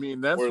 Yeah, I mean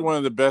that's one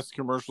of the best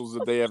commercials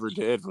that they ever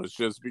did. Was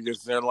just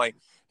because they're like,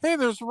 hey,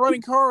 there's a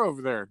running car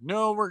over there.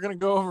 No, we're gonna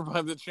go over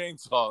by the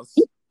chainsaws.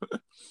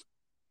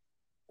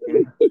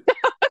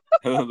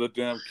 The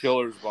damn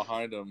killer's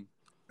behind him.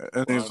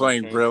 And it's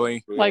like,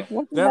 really? Like,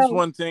 that's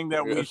one thing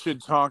that we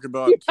should talk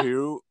about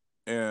too.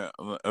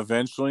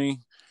 Eventually,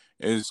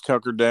 is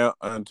Tucker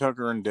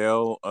and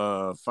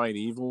Dale fight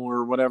evil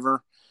or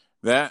whatever.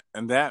 That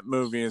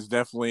movie is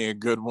definitely a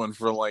good one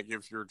for like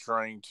if you're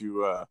trying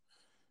to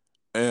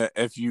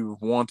if you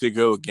want to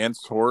go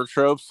against horror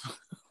tropes.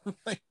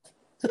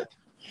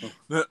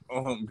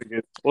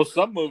 Well,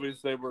 some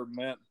movies they were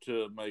meant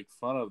to make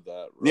fun of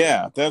that. Right?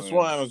 Yeah, that's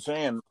what I was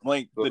saying.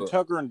 Like the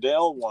Tucker and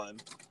Dale one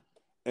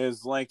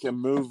is like a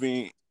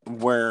movie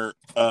where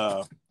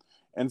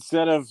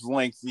instead of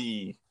like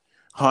the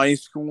high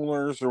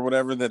schoolers or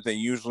whatever that they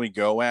usually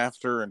go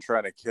after and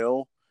try to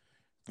kill,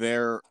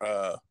 they're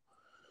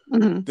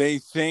they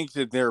think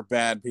that they're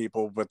bad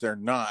people, but they're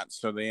not.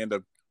 So they end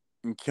up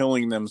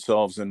killing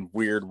themselves in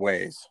weird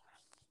ways.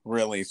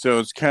 Really. So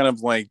it's kind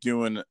of like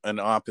doing an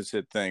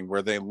opposite thing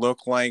where they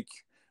look like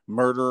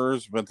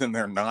murderers, but then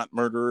they're not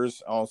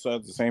murderers also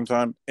at the same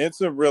time.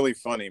 It's a really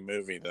funny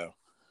movie though.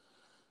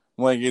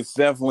 Like, it's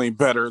definitely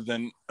better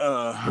than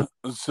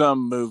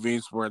some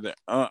movies where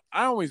I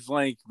always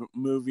like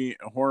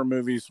horror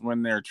movies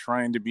when they're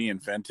trying to be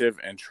inventive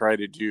and try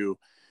to do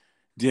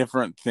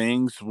different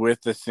things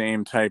with the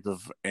same type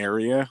of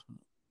area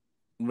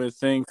with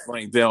things.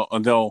 Like they'll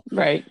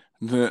Right.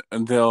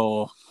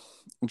 they'll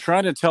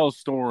try to tell a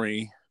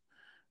story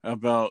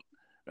about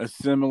a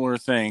similar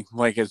thing,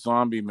 like a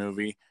zombie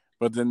movie,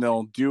 but then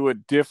they'll do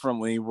it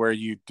differently where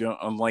you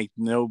don't, like,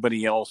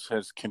 nobody else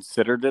has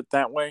considered it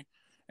that way.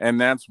 And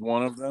that's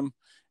one of them.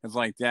 It's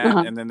like that.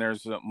 Uh-huh. And then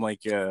there's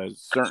like a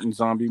certain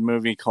zombie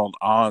movie called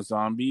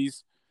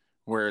Zombies,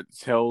 where it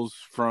tells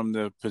from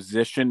the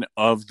position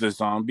of the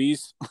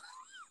zombies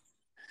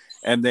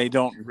and they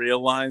don't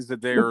realize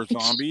that they are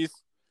zombies.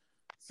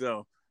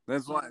 So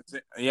that's why,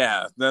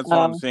 that's what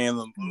I'm saying.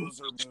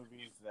 Those are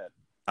movies that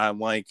I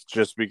like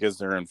just because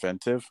they're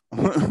inventive.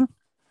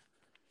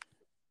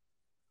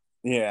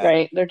 Yeah,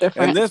 Right. They're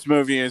different. and this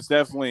movie is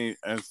definitely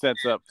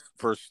sets up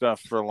for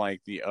stuff for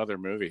like the other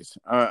movies.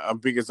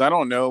 Because I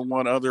don't know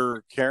what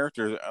other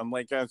characters.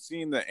 Like, I've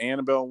seen the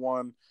Annabelle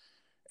one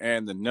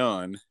and the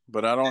Nun,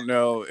 but I don't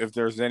know if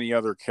there's any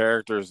other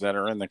characters that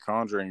are in the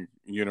Conjuring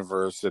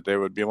universe that they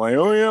would be like,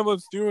 oh yeah,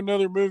 let's do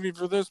another movie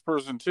for this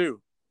person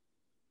too.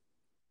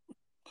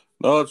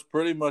 No, it's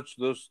pretty much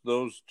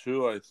those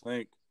two, I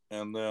think,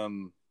 and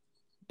then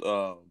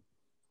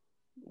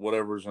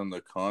whatever's in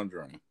the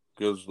Conjuring.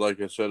 Because, like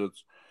I said,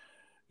 it's,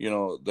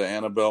 the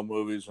Annabelle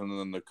movies and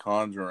then the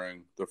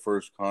Conjuring, the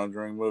first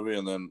Conjuring movie,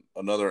 and then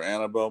another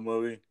Annabelle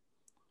movie.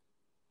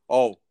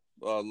 Oh,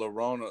 La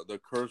Llorona, the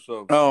Curse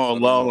of... Oh,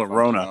 La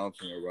Llorona.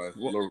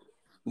 Right.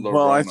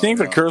 Well, I think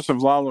the Curse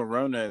of La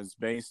Llorona is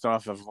based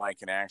off of like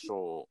an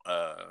actual,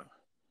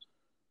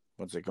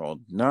 what's it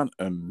called? Not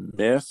a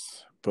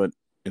myth, but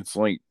it's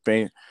like...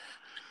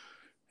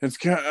 It's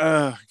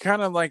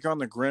kind of like on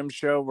the Grimm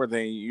show where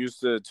they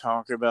used to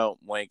talk about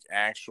like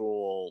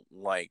actual,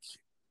 like,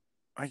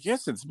 I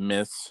guess it's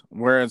myths,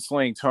 where it's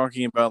like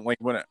talking about like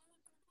what,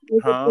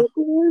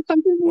 Folklore or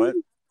something? What?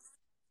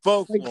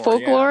 Folklore, like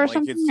folklore or like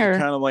something? It's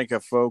kind of like a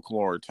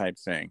folklore type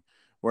thing,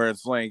 where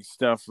it's like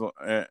stuff.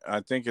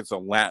 I think it's a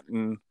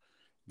Latin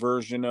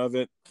version of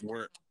it,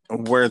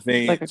 where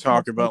they like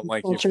talk about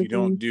like if you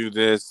don't do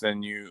this,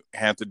 then you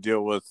have to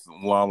deal with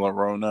La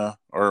Llorona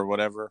or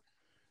whatever.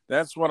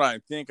 That's what I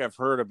think I've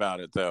heard about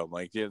it, though.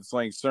 Like, it's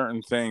like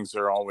certain things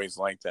are always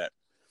like that.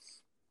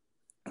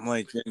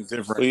 Like,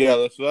 different. So,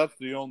 yeah, so that's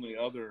the only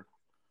other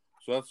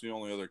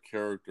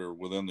character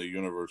within the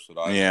universe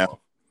that I know of,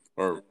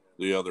 or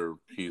the other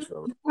piece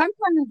of it.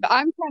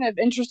 I'm kind of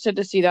interested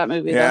to see that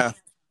movie. Yeah, though.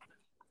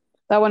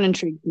 That one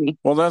intrigued me.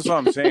 Well, that's what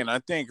I'm saying. I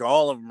think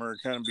all of them are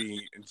going to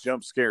be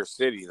jump scare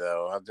city,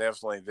 though. I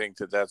definitely think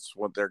that that's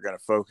what they're going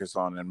to focus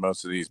on in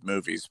most of these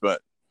movies.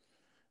 But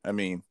I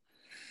mean,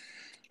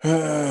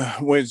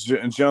 which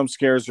jump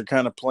scares are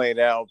kind of played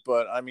out,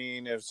 but I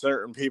mean, if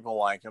certain people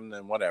like them,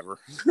 then whatever.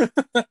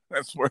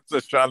 That's worth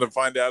a shot to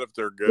find out if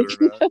they're good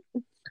or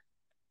not.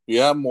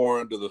 Yeah, I'm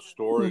more into the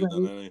story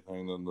than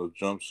anything than the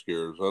jump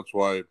scares. That's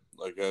why,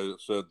 like I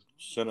said,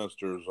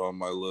 Sinister's on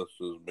my list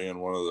as being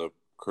one of the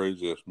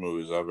craziest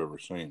movies I've ever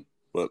seen.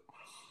 But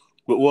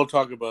we'll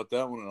talk about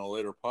that one in a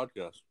later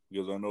podcast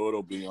because I know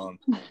it'll be on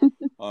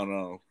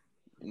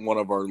one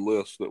of our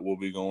lists that we'll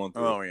be going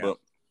through. Oh yeah. But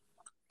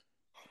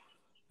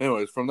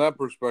anyways, from that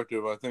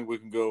perspective, I think we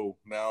can go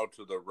now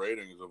to the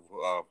ratings of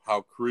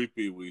how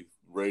creepy we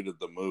rated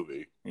the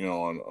movie.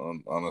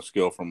 On a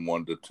scale from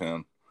 1 to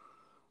 10.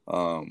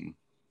 I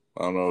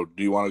don't know.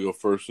 Do you want to go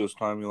first this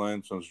time,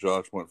 Elaine? Since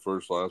Josh went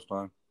first last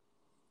time.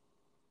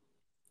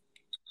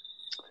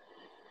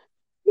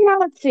 Yeah,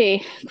 let's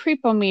see.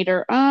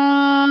 Creepometer.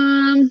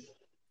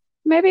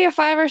 Maybe a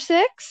 5 or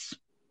 6.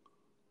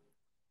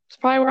 It's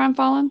probably where I'm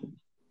falling.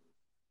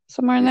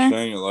 Somewhere in there. You're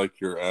saying it like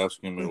you're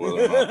asking me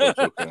whether or not that's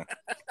okay.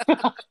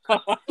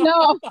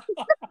 No.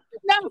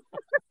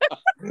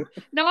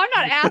 No, I'm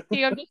not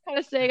asking. I'm just kind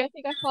of saying I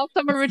think I fall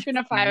somewhere between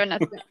a 5 and a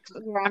 6.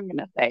 That's where I'm going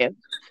to say it.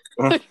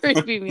 The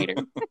creepy meter.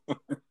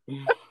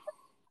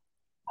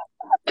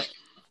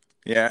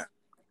 Yeah.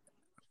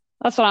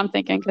 That's what I'm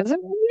thinking because it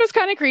was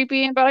kind of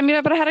creepy, but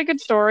I had a good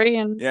story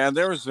and yeah,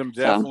 there was some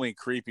definitely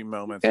creepy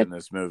moments in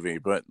this movie,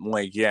 but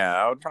like, yeah,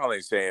 I would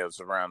probably say it was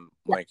around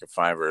like a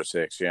 5 or a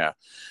 6, yeah.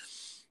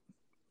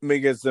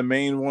 Because the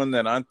main one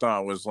that I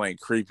thought was like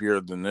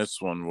creepier than this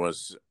one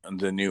was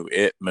the new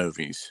It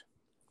movies.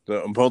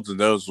 Both of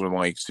those were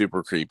like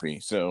super creepy,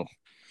 so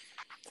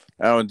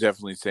I would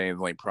definitely say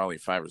like probably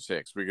 5 or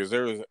 6 because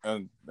there was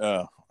I'm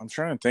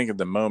trying to think of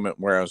the moment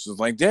where I was just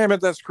like, damn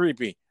it, that's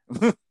creepy.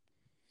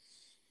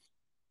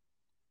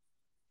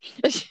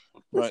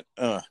 But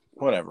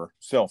whatever,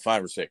 still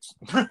 5 or 6.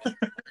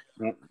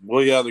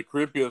 Well, yeah, the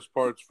creepiest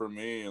parts for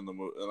me in the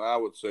movie, and I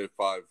would say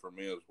 5 for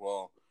me as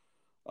well.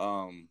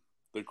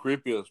 The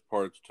creepiest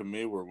parts to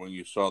me were when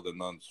you saw the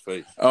nun's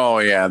face. Oh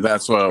yeah,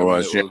 that's what it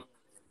was. It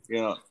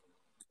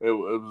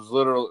was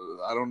literally.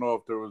 I don't know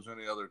if there was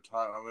any other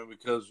time. I mean,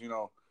 because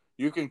you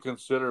you can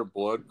consider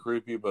blood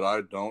creepy, but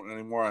I don't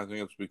anymore. I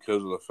think it's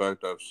because of the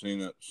fact I've seen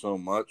it so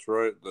much,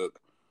 right? That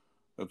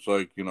it's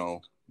like,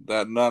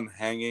 that nun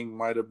hanging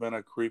might have been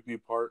a creepy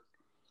part.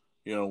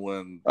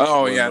 When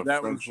Oh when yeah, the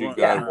that was Frenchie one.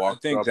 guy I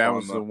walks think up that on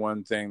was the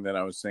one thing that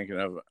I was thinking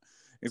of,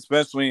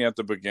 especially at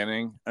the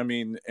beginning. I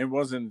mean, it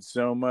wasn't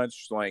so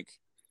much like,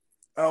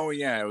 oh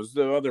yeah, it was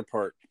the other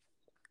part.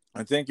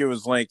 I think it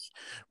was like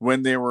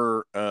when they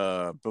were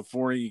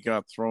before he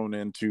got thrown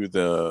into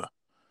the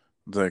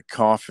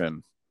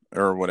coffin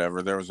or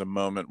whatever. There was a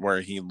moment where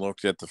he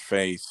looked at the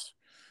face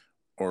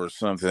or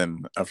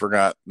something. I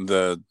forgot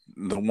the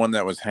one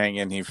that was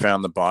hanging. He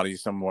found the body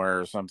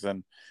somewhere or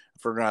something. I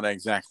forgot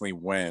exactly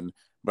when,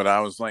 but I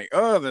was like,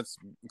 "Oh, that's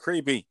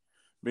creepy,"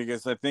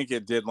 because I think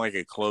it did like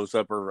a close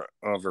up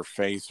of her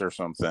face or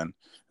something.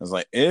 I was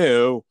like,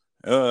 "Ew."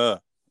 I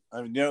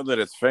know that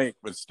it's fake,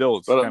 but still,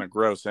 it's kind of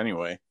gross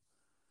anyway.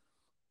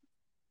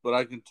 But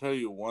I can tell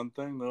you one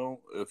thing though: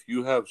 if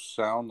you have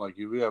sound, like if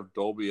you have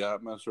Dolby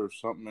Atmos or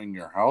something in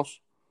your house,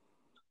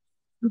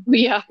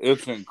 Yeah.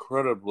 it's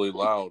incredibly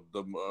loud.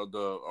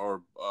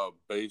 Our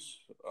bass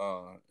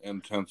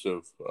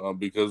intensive,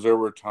 because there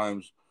were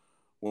times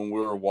when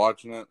we were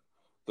watching it,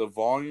 the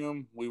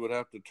volume we would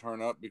have to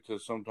turn up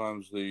because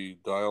sometimes the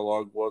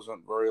dialogue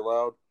wasn't very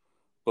loud,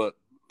 but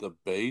the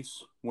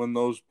bass when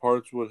those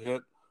parts would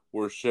hit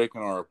were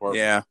shaking our apartment.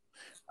 Yeah.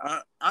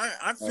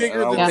 I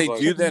figured that they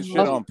do that shit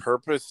on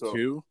purpose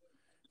too,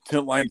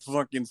 to like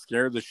fucking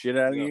scare the shit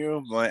out of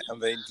you. Like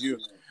they do,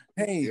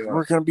 hey,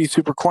 we're gonna be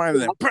super quiet,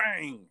 and then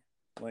bang,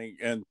 like,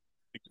 and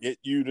get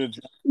you to.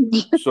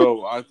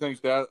 So I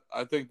think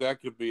that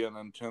could be an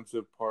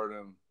intensive part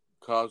in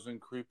causing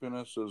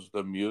creepiness is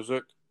the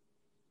music.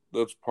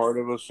 That's part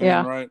of a scene,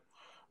 right?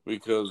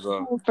 Because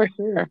for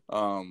sure,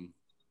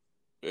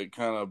 it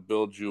kind of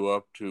builds you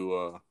up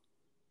to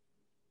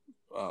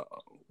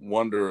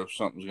wonder if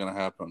something's going to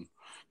happen.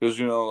 Because,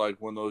 like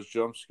when those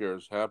jump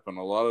scares happen,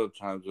 a lot of the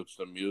times it's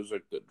the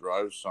music that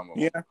drives some of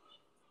them.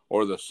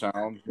 Or the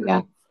sound, you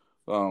know.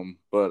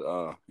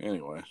 But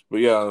anyways. But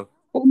yeah.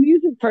 Well,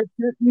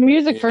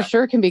 music for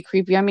sure can be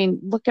creepy. I mean,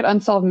 look at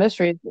Unsolved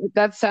Mysteries.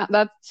 That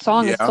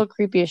song is still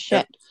creepy as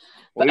shit.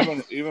 Well,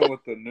 even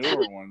with the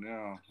newer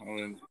one, I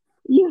mean.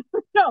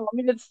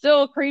 It's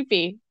still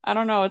creepy. I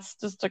don't know. It's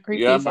just a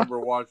creepy I song. remember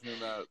watching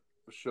that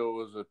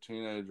show as a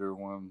teenager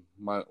when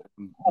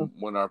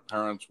our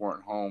parents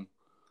weren't home.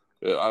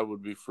 I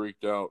would be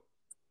freaked out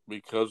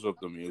because of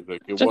the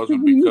music. It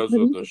wasn't because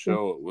of the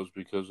show. It was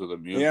because of the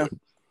music. Yeah.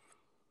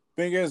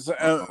 Because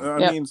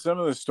I mean, some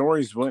of the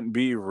stories wouldn't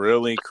be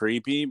really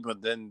creepy,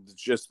 but then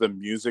just the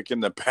music in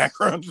the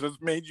background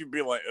just made you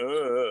be like,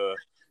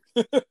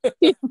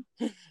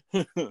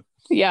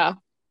 Yeah.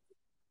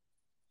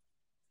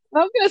 I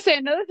was gonna say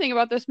another thing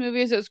about this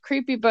movie is it was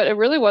creepy, but it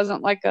really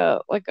wasn't like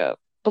a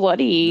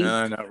bloody.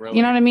 No, not really.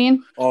 You know what I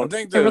mean? I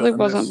think it really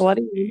wasn't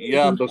bloody.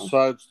 Yeah,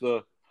 besides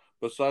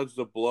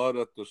the blood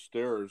at the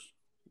stairs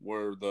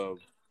where the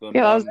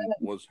nun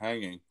was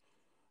hanging,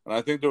 and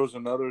I think there was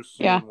another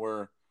scene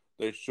where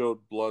they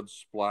showed blood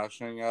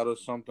splashing out of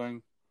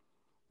something.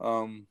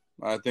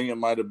 I think it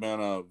might have been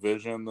a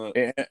vision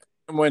that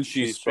when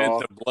she spit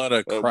the blood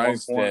of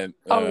Christ at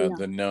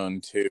the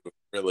nun too.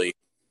 Really.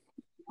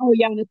 Oh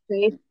yeah, in his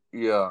face.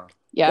 Yeah.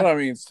 But I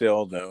mean,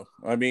 still though.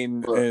 I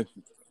mean,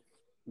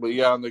 but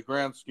yeah, in the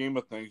grand scheme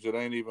of things, it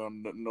ain't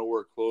even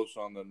nowhere close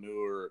on the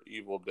newer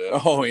Evil Dead.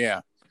 Oh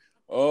yeah.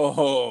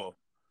 Oh.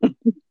 I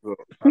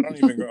don't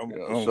even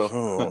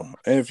go.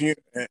 If you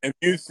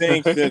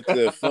think that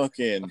the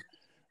fucking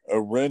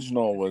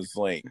original was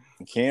like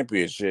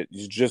campy as shit,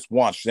 you just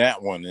watch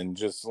that one and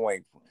just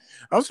like,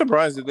 I'm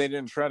surprised that they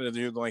didn't try to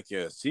do like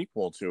a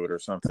sequel to it or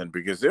something,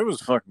 because it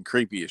was fucking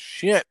creepy as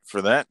shit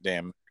for that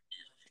damn.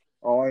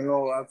 Oh, I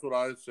know. That's what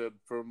I said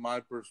from my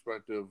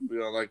perspective.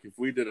 Like if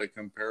we did a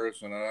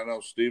comparison, and I know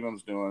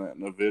Steven's doing it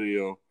in a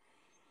video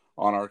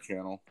on our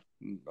channel.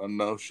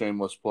 No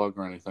shameless plug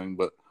or anything,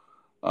 but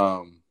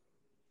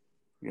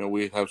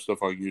we have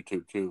stuff on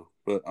YouTube too.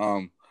 But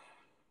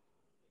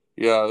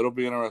yeah, it'll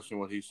be interesting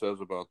what he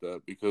says about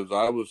that, because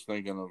I was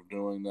thinking of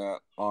doing that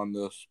on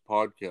this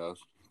podcast,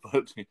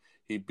 but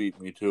he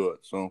beat me to it.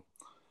 So,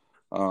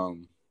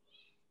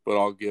 but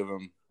I'll give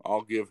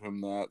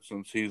him that,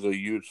 since he's a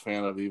huge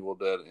fan of Evil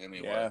Dead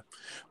anyway. Yeah.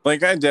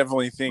 Like I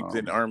definitely think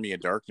that Army of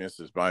Darkness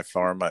is by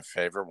far my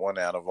favorite one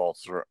out of all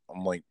three.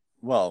 I'm like,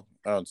 well,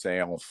 I would say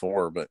all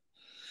four, but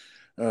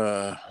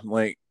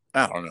like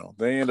I don't know.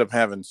 They end up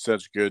having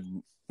such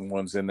good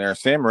ones in there.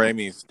 Sam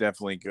Raimi's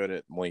definitely good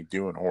at like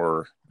doing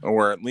horror,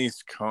 or at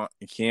least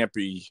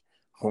campy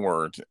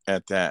horror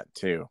at that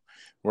too,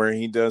 where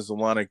he does a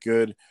lot of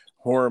good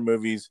horror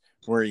movies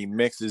where he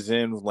mixes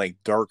in like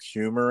dark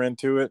humor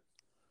into it.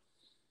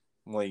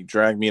 Like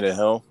Drag Me to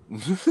Hell.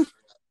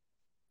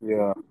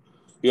 Yeah.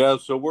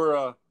 So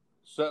we're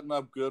setting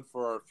up good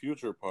for our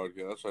future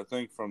podcasts. I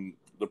think from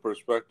the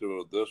perspective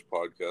of this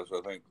podcast,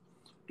 I think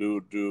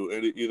do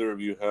either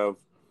of you have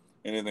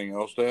anything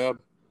else to add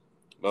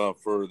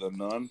for the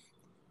Nun?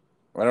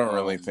 I don't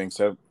really think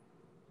so.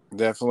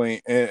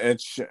 Definitely.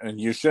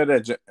 You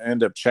should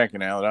end up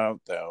checking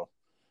out though.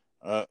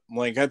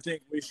 Like I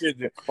think we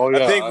should. Oh I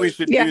yeah, think we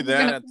should Yeah, do I'm that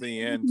gonna at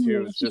the end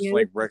too. It's just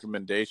like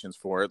recommendations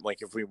for it.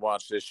 Like if we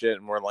watch this shit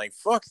and we're like,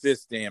 "Fuck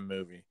this damn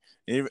movie."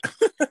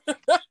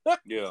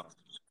 yeah,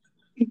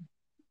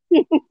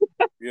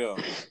 yeah.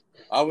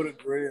 I would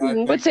agree. I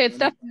would say it's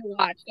definitely a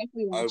watch.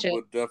 Definitely I watch it.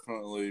 would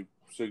definitely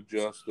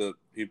suggest that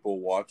people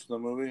watch the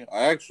movie.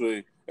 I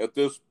actually, at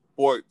this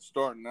point,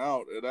 starting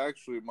out, it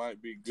actually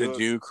might be To good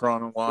do for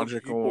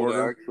chronological people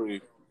order.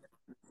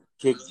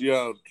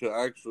 to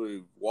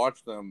actually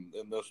watch them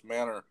in this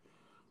manner,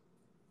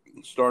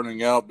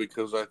 starting out,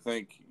 because I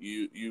think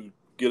you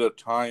get a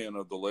tie-in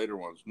of the later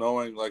ones.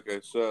 Knowing, like I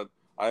said,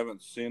 I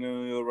haven't seen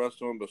any of the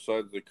rest of them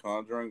besides The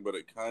Conjuring, but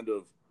it kind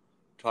of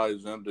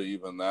ties into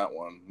even that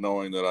one,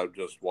 knowing that I've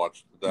just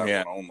watched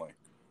that one only.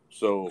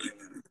 So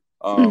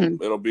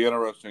it'll be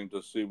interesting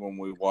to see when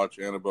we watch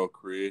Annabelle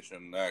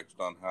Creation next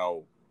on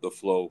how the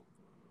flow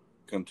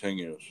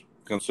continues,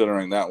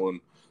 considering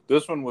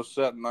this one was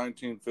set in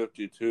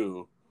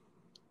 1952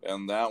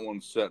 and that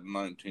one's set in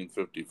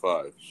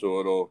 1955,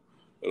 so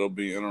it'll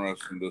be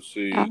interesting to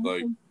see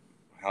like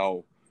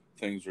how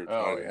things are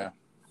tied in.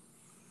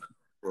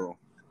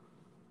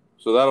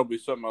 So that'll be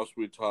something else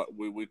we talk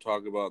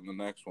about in the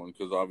next one,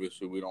 because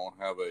obviously we don't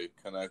have a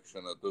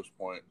connection at this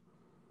point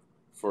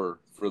for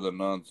the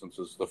Nun, since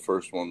it's the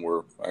first one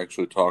we're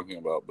actually talking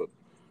about. But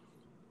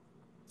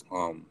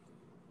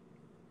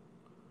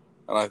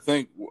and I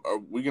think, are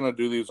we gonna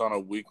do these on a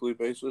weekly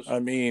basis? I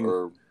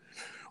mean,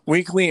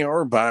 weekly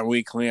or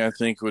bi-weekly, I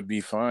think would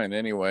be fine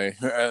anyway.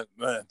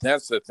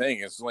 That's the thing.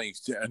 It's like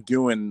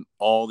doing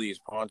all these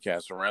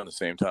podcasts around the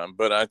same time.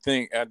 But I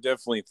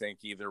definitely think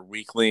either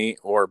weekly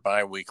or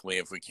bi-weekly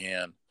if we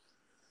can.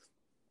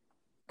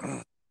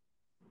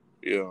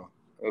 Yeah,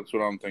 that's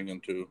what I'm thinking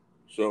too.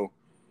 So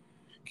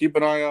keep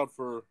an eye out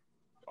for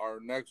our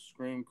next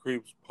Scream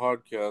Creeps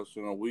podcast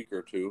in a week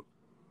or two.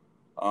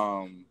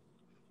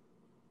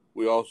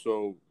 We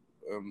also,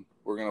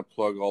 we're going to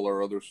plug all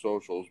our other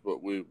socials,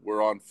 but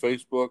we're on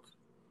Facebook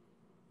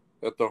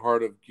at The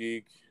Heart of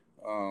Geek.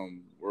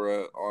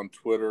 We're on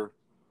Twitter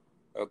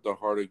at The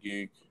Heart of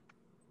Geek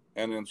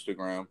and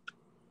Instagram.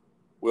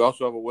 We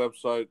also have a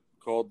website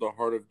called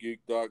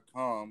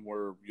theheartofgeek.com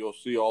where you'll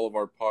see all of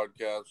our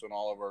podcasts and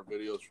all of our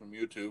videos from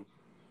YouTube.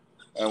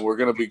 And we're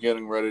going to be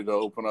getting ready to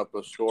open up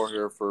a store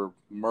here for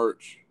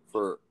merch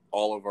for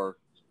all of our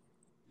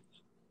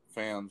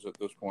fans at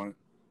this point.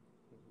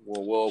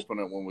 We'll open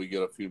it when we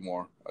get a few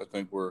more. I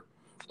think we're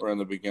in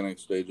the beginning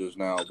stages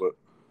now, but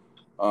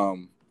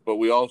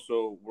we're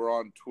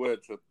on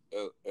Twitch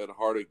at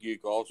Heart of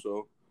Geek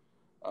also,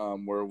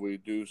 where we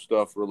do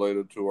stuff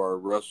related to our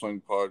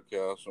wrestling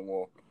podcast,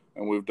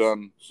 and we've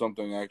done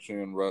something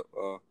actually in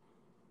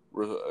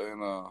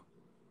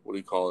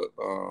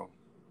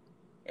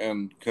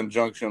in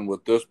conjunction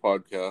with this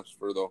podcast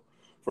for the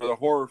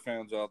horror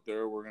fans out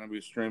there. We're going to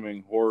be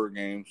streaming horror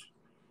games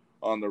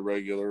on the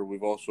regular.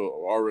 We've also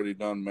already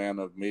done Man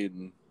of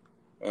Medan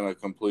and a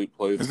complete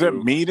playthrough. Is it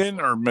Medan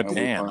or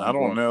Medan? I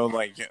don't know.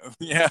 I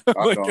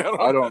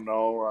don't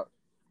know.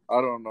 I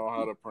don't know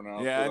how to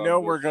pronounce it. Yeah, I know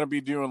we're going to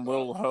be doing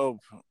Little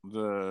Hope,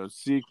 the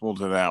sequel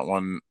to that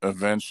one,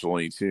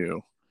 eventually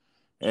too.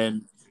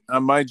 And I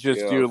might just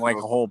do like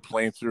a whole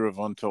playthrough of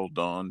Until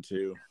Dawn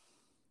too.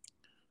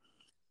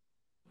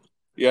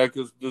 Yeah,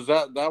 because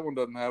that one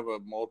doesn't have a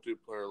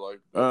multiplayer like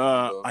this one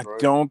does, right? I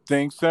don't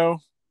think so.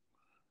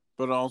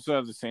 But also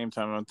at the same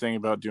time, I'm thinking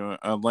about doing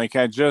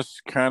I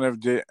just kind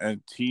of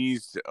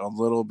teased a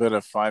little bit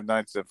of Five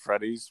Nights at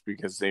Freddy's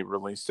because they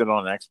released it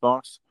on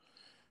Xbox,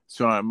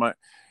 so I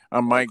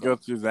might go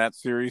through that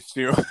series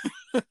too.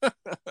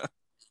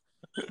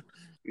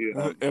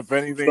 Yeah. If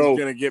anything's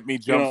gonna get me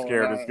jump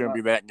scared, it's gonna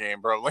be that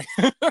game, probably.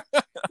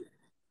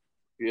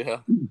 Yeah.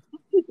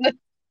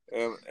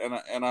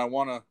 and I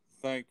want to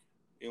thank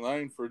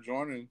Elaine for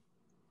joining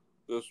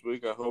this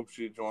week. I hope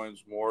she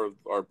joins more of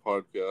our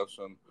podcasts,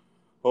 and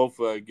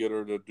hopefully I get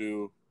her to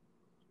do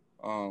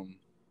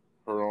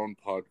her own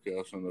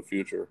podcast in the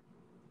future.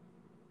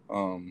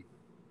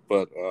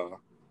 But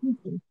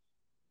it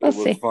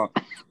was fun.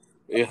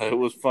 Yeah, it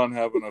was fun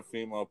having a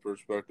female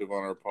perspective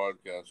on our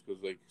podcast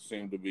because they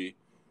seem to be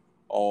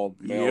all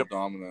male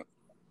dominant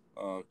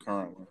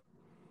currently.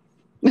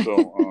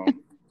 So,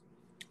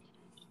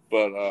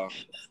 but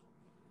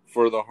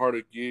for the Heart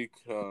of Geek,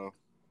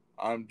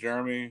 I'm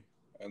Jeremy,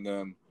 and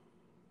then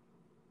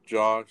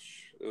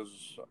Josh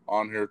is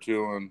on here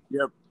too, and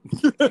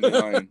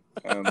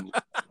and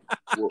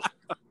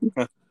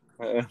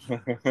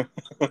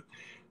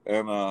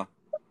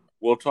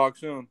we'll talk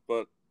soon.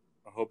 But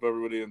I hope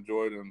everybody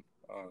enjoyed, and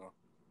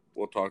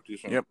we'll talk to you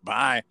soon. Yep.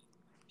 Bye.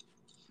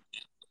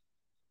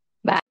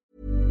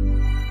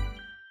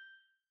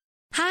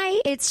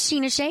 Hi, it's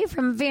Sheena Shea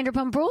from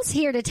Vanderpump Rules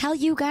here to tell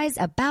you guys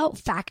about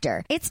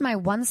Factor. It's my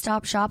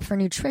one-stop shop for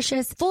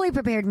nutritious, fully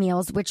prepared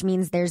meals, which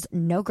means there's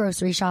no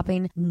grocery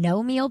shopping,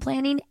 no meal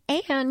planning,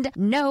 and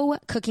no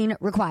cooking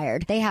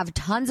required. They have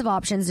tons of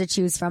options to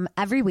choose from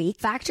every week.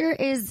 Factor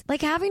is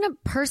like having a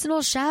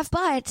personal chef,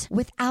 but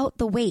without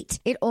the wait.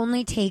 It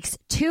only takes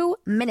 2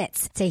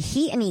 minutes to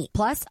heat and eat.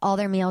 Plus, all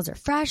their meals are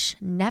fresh,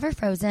 never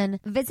frozen.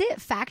 Visit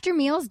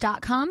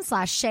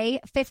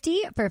factormeals.com/Shay50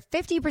 for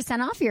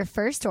 50% off your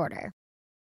first order.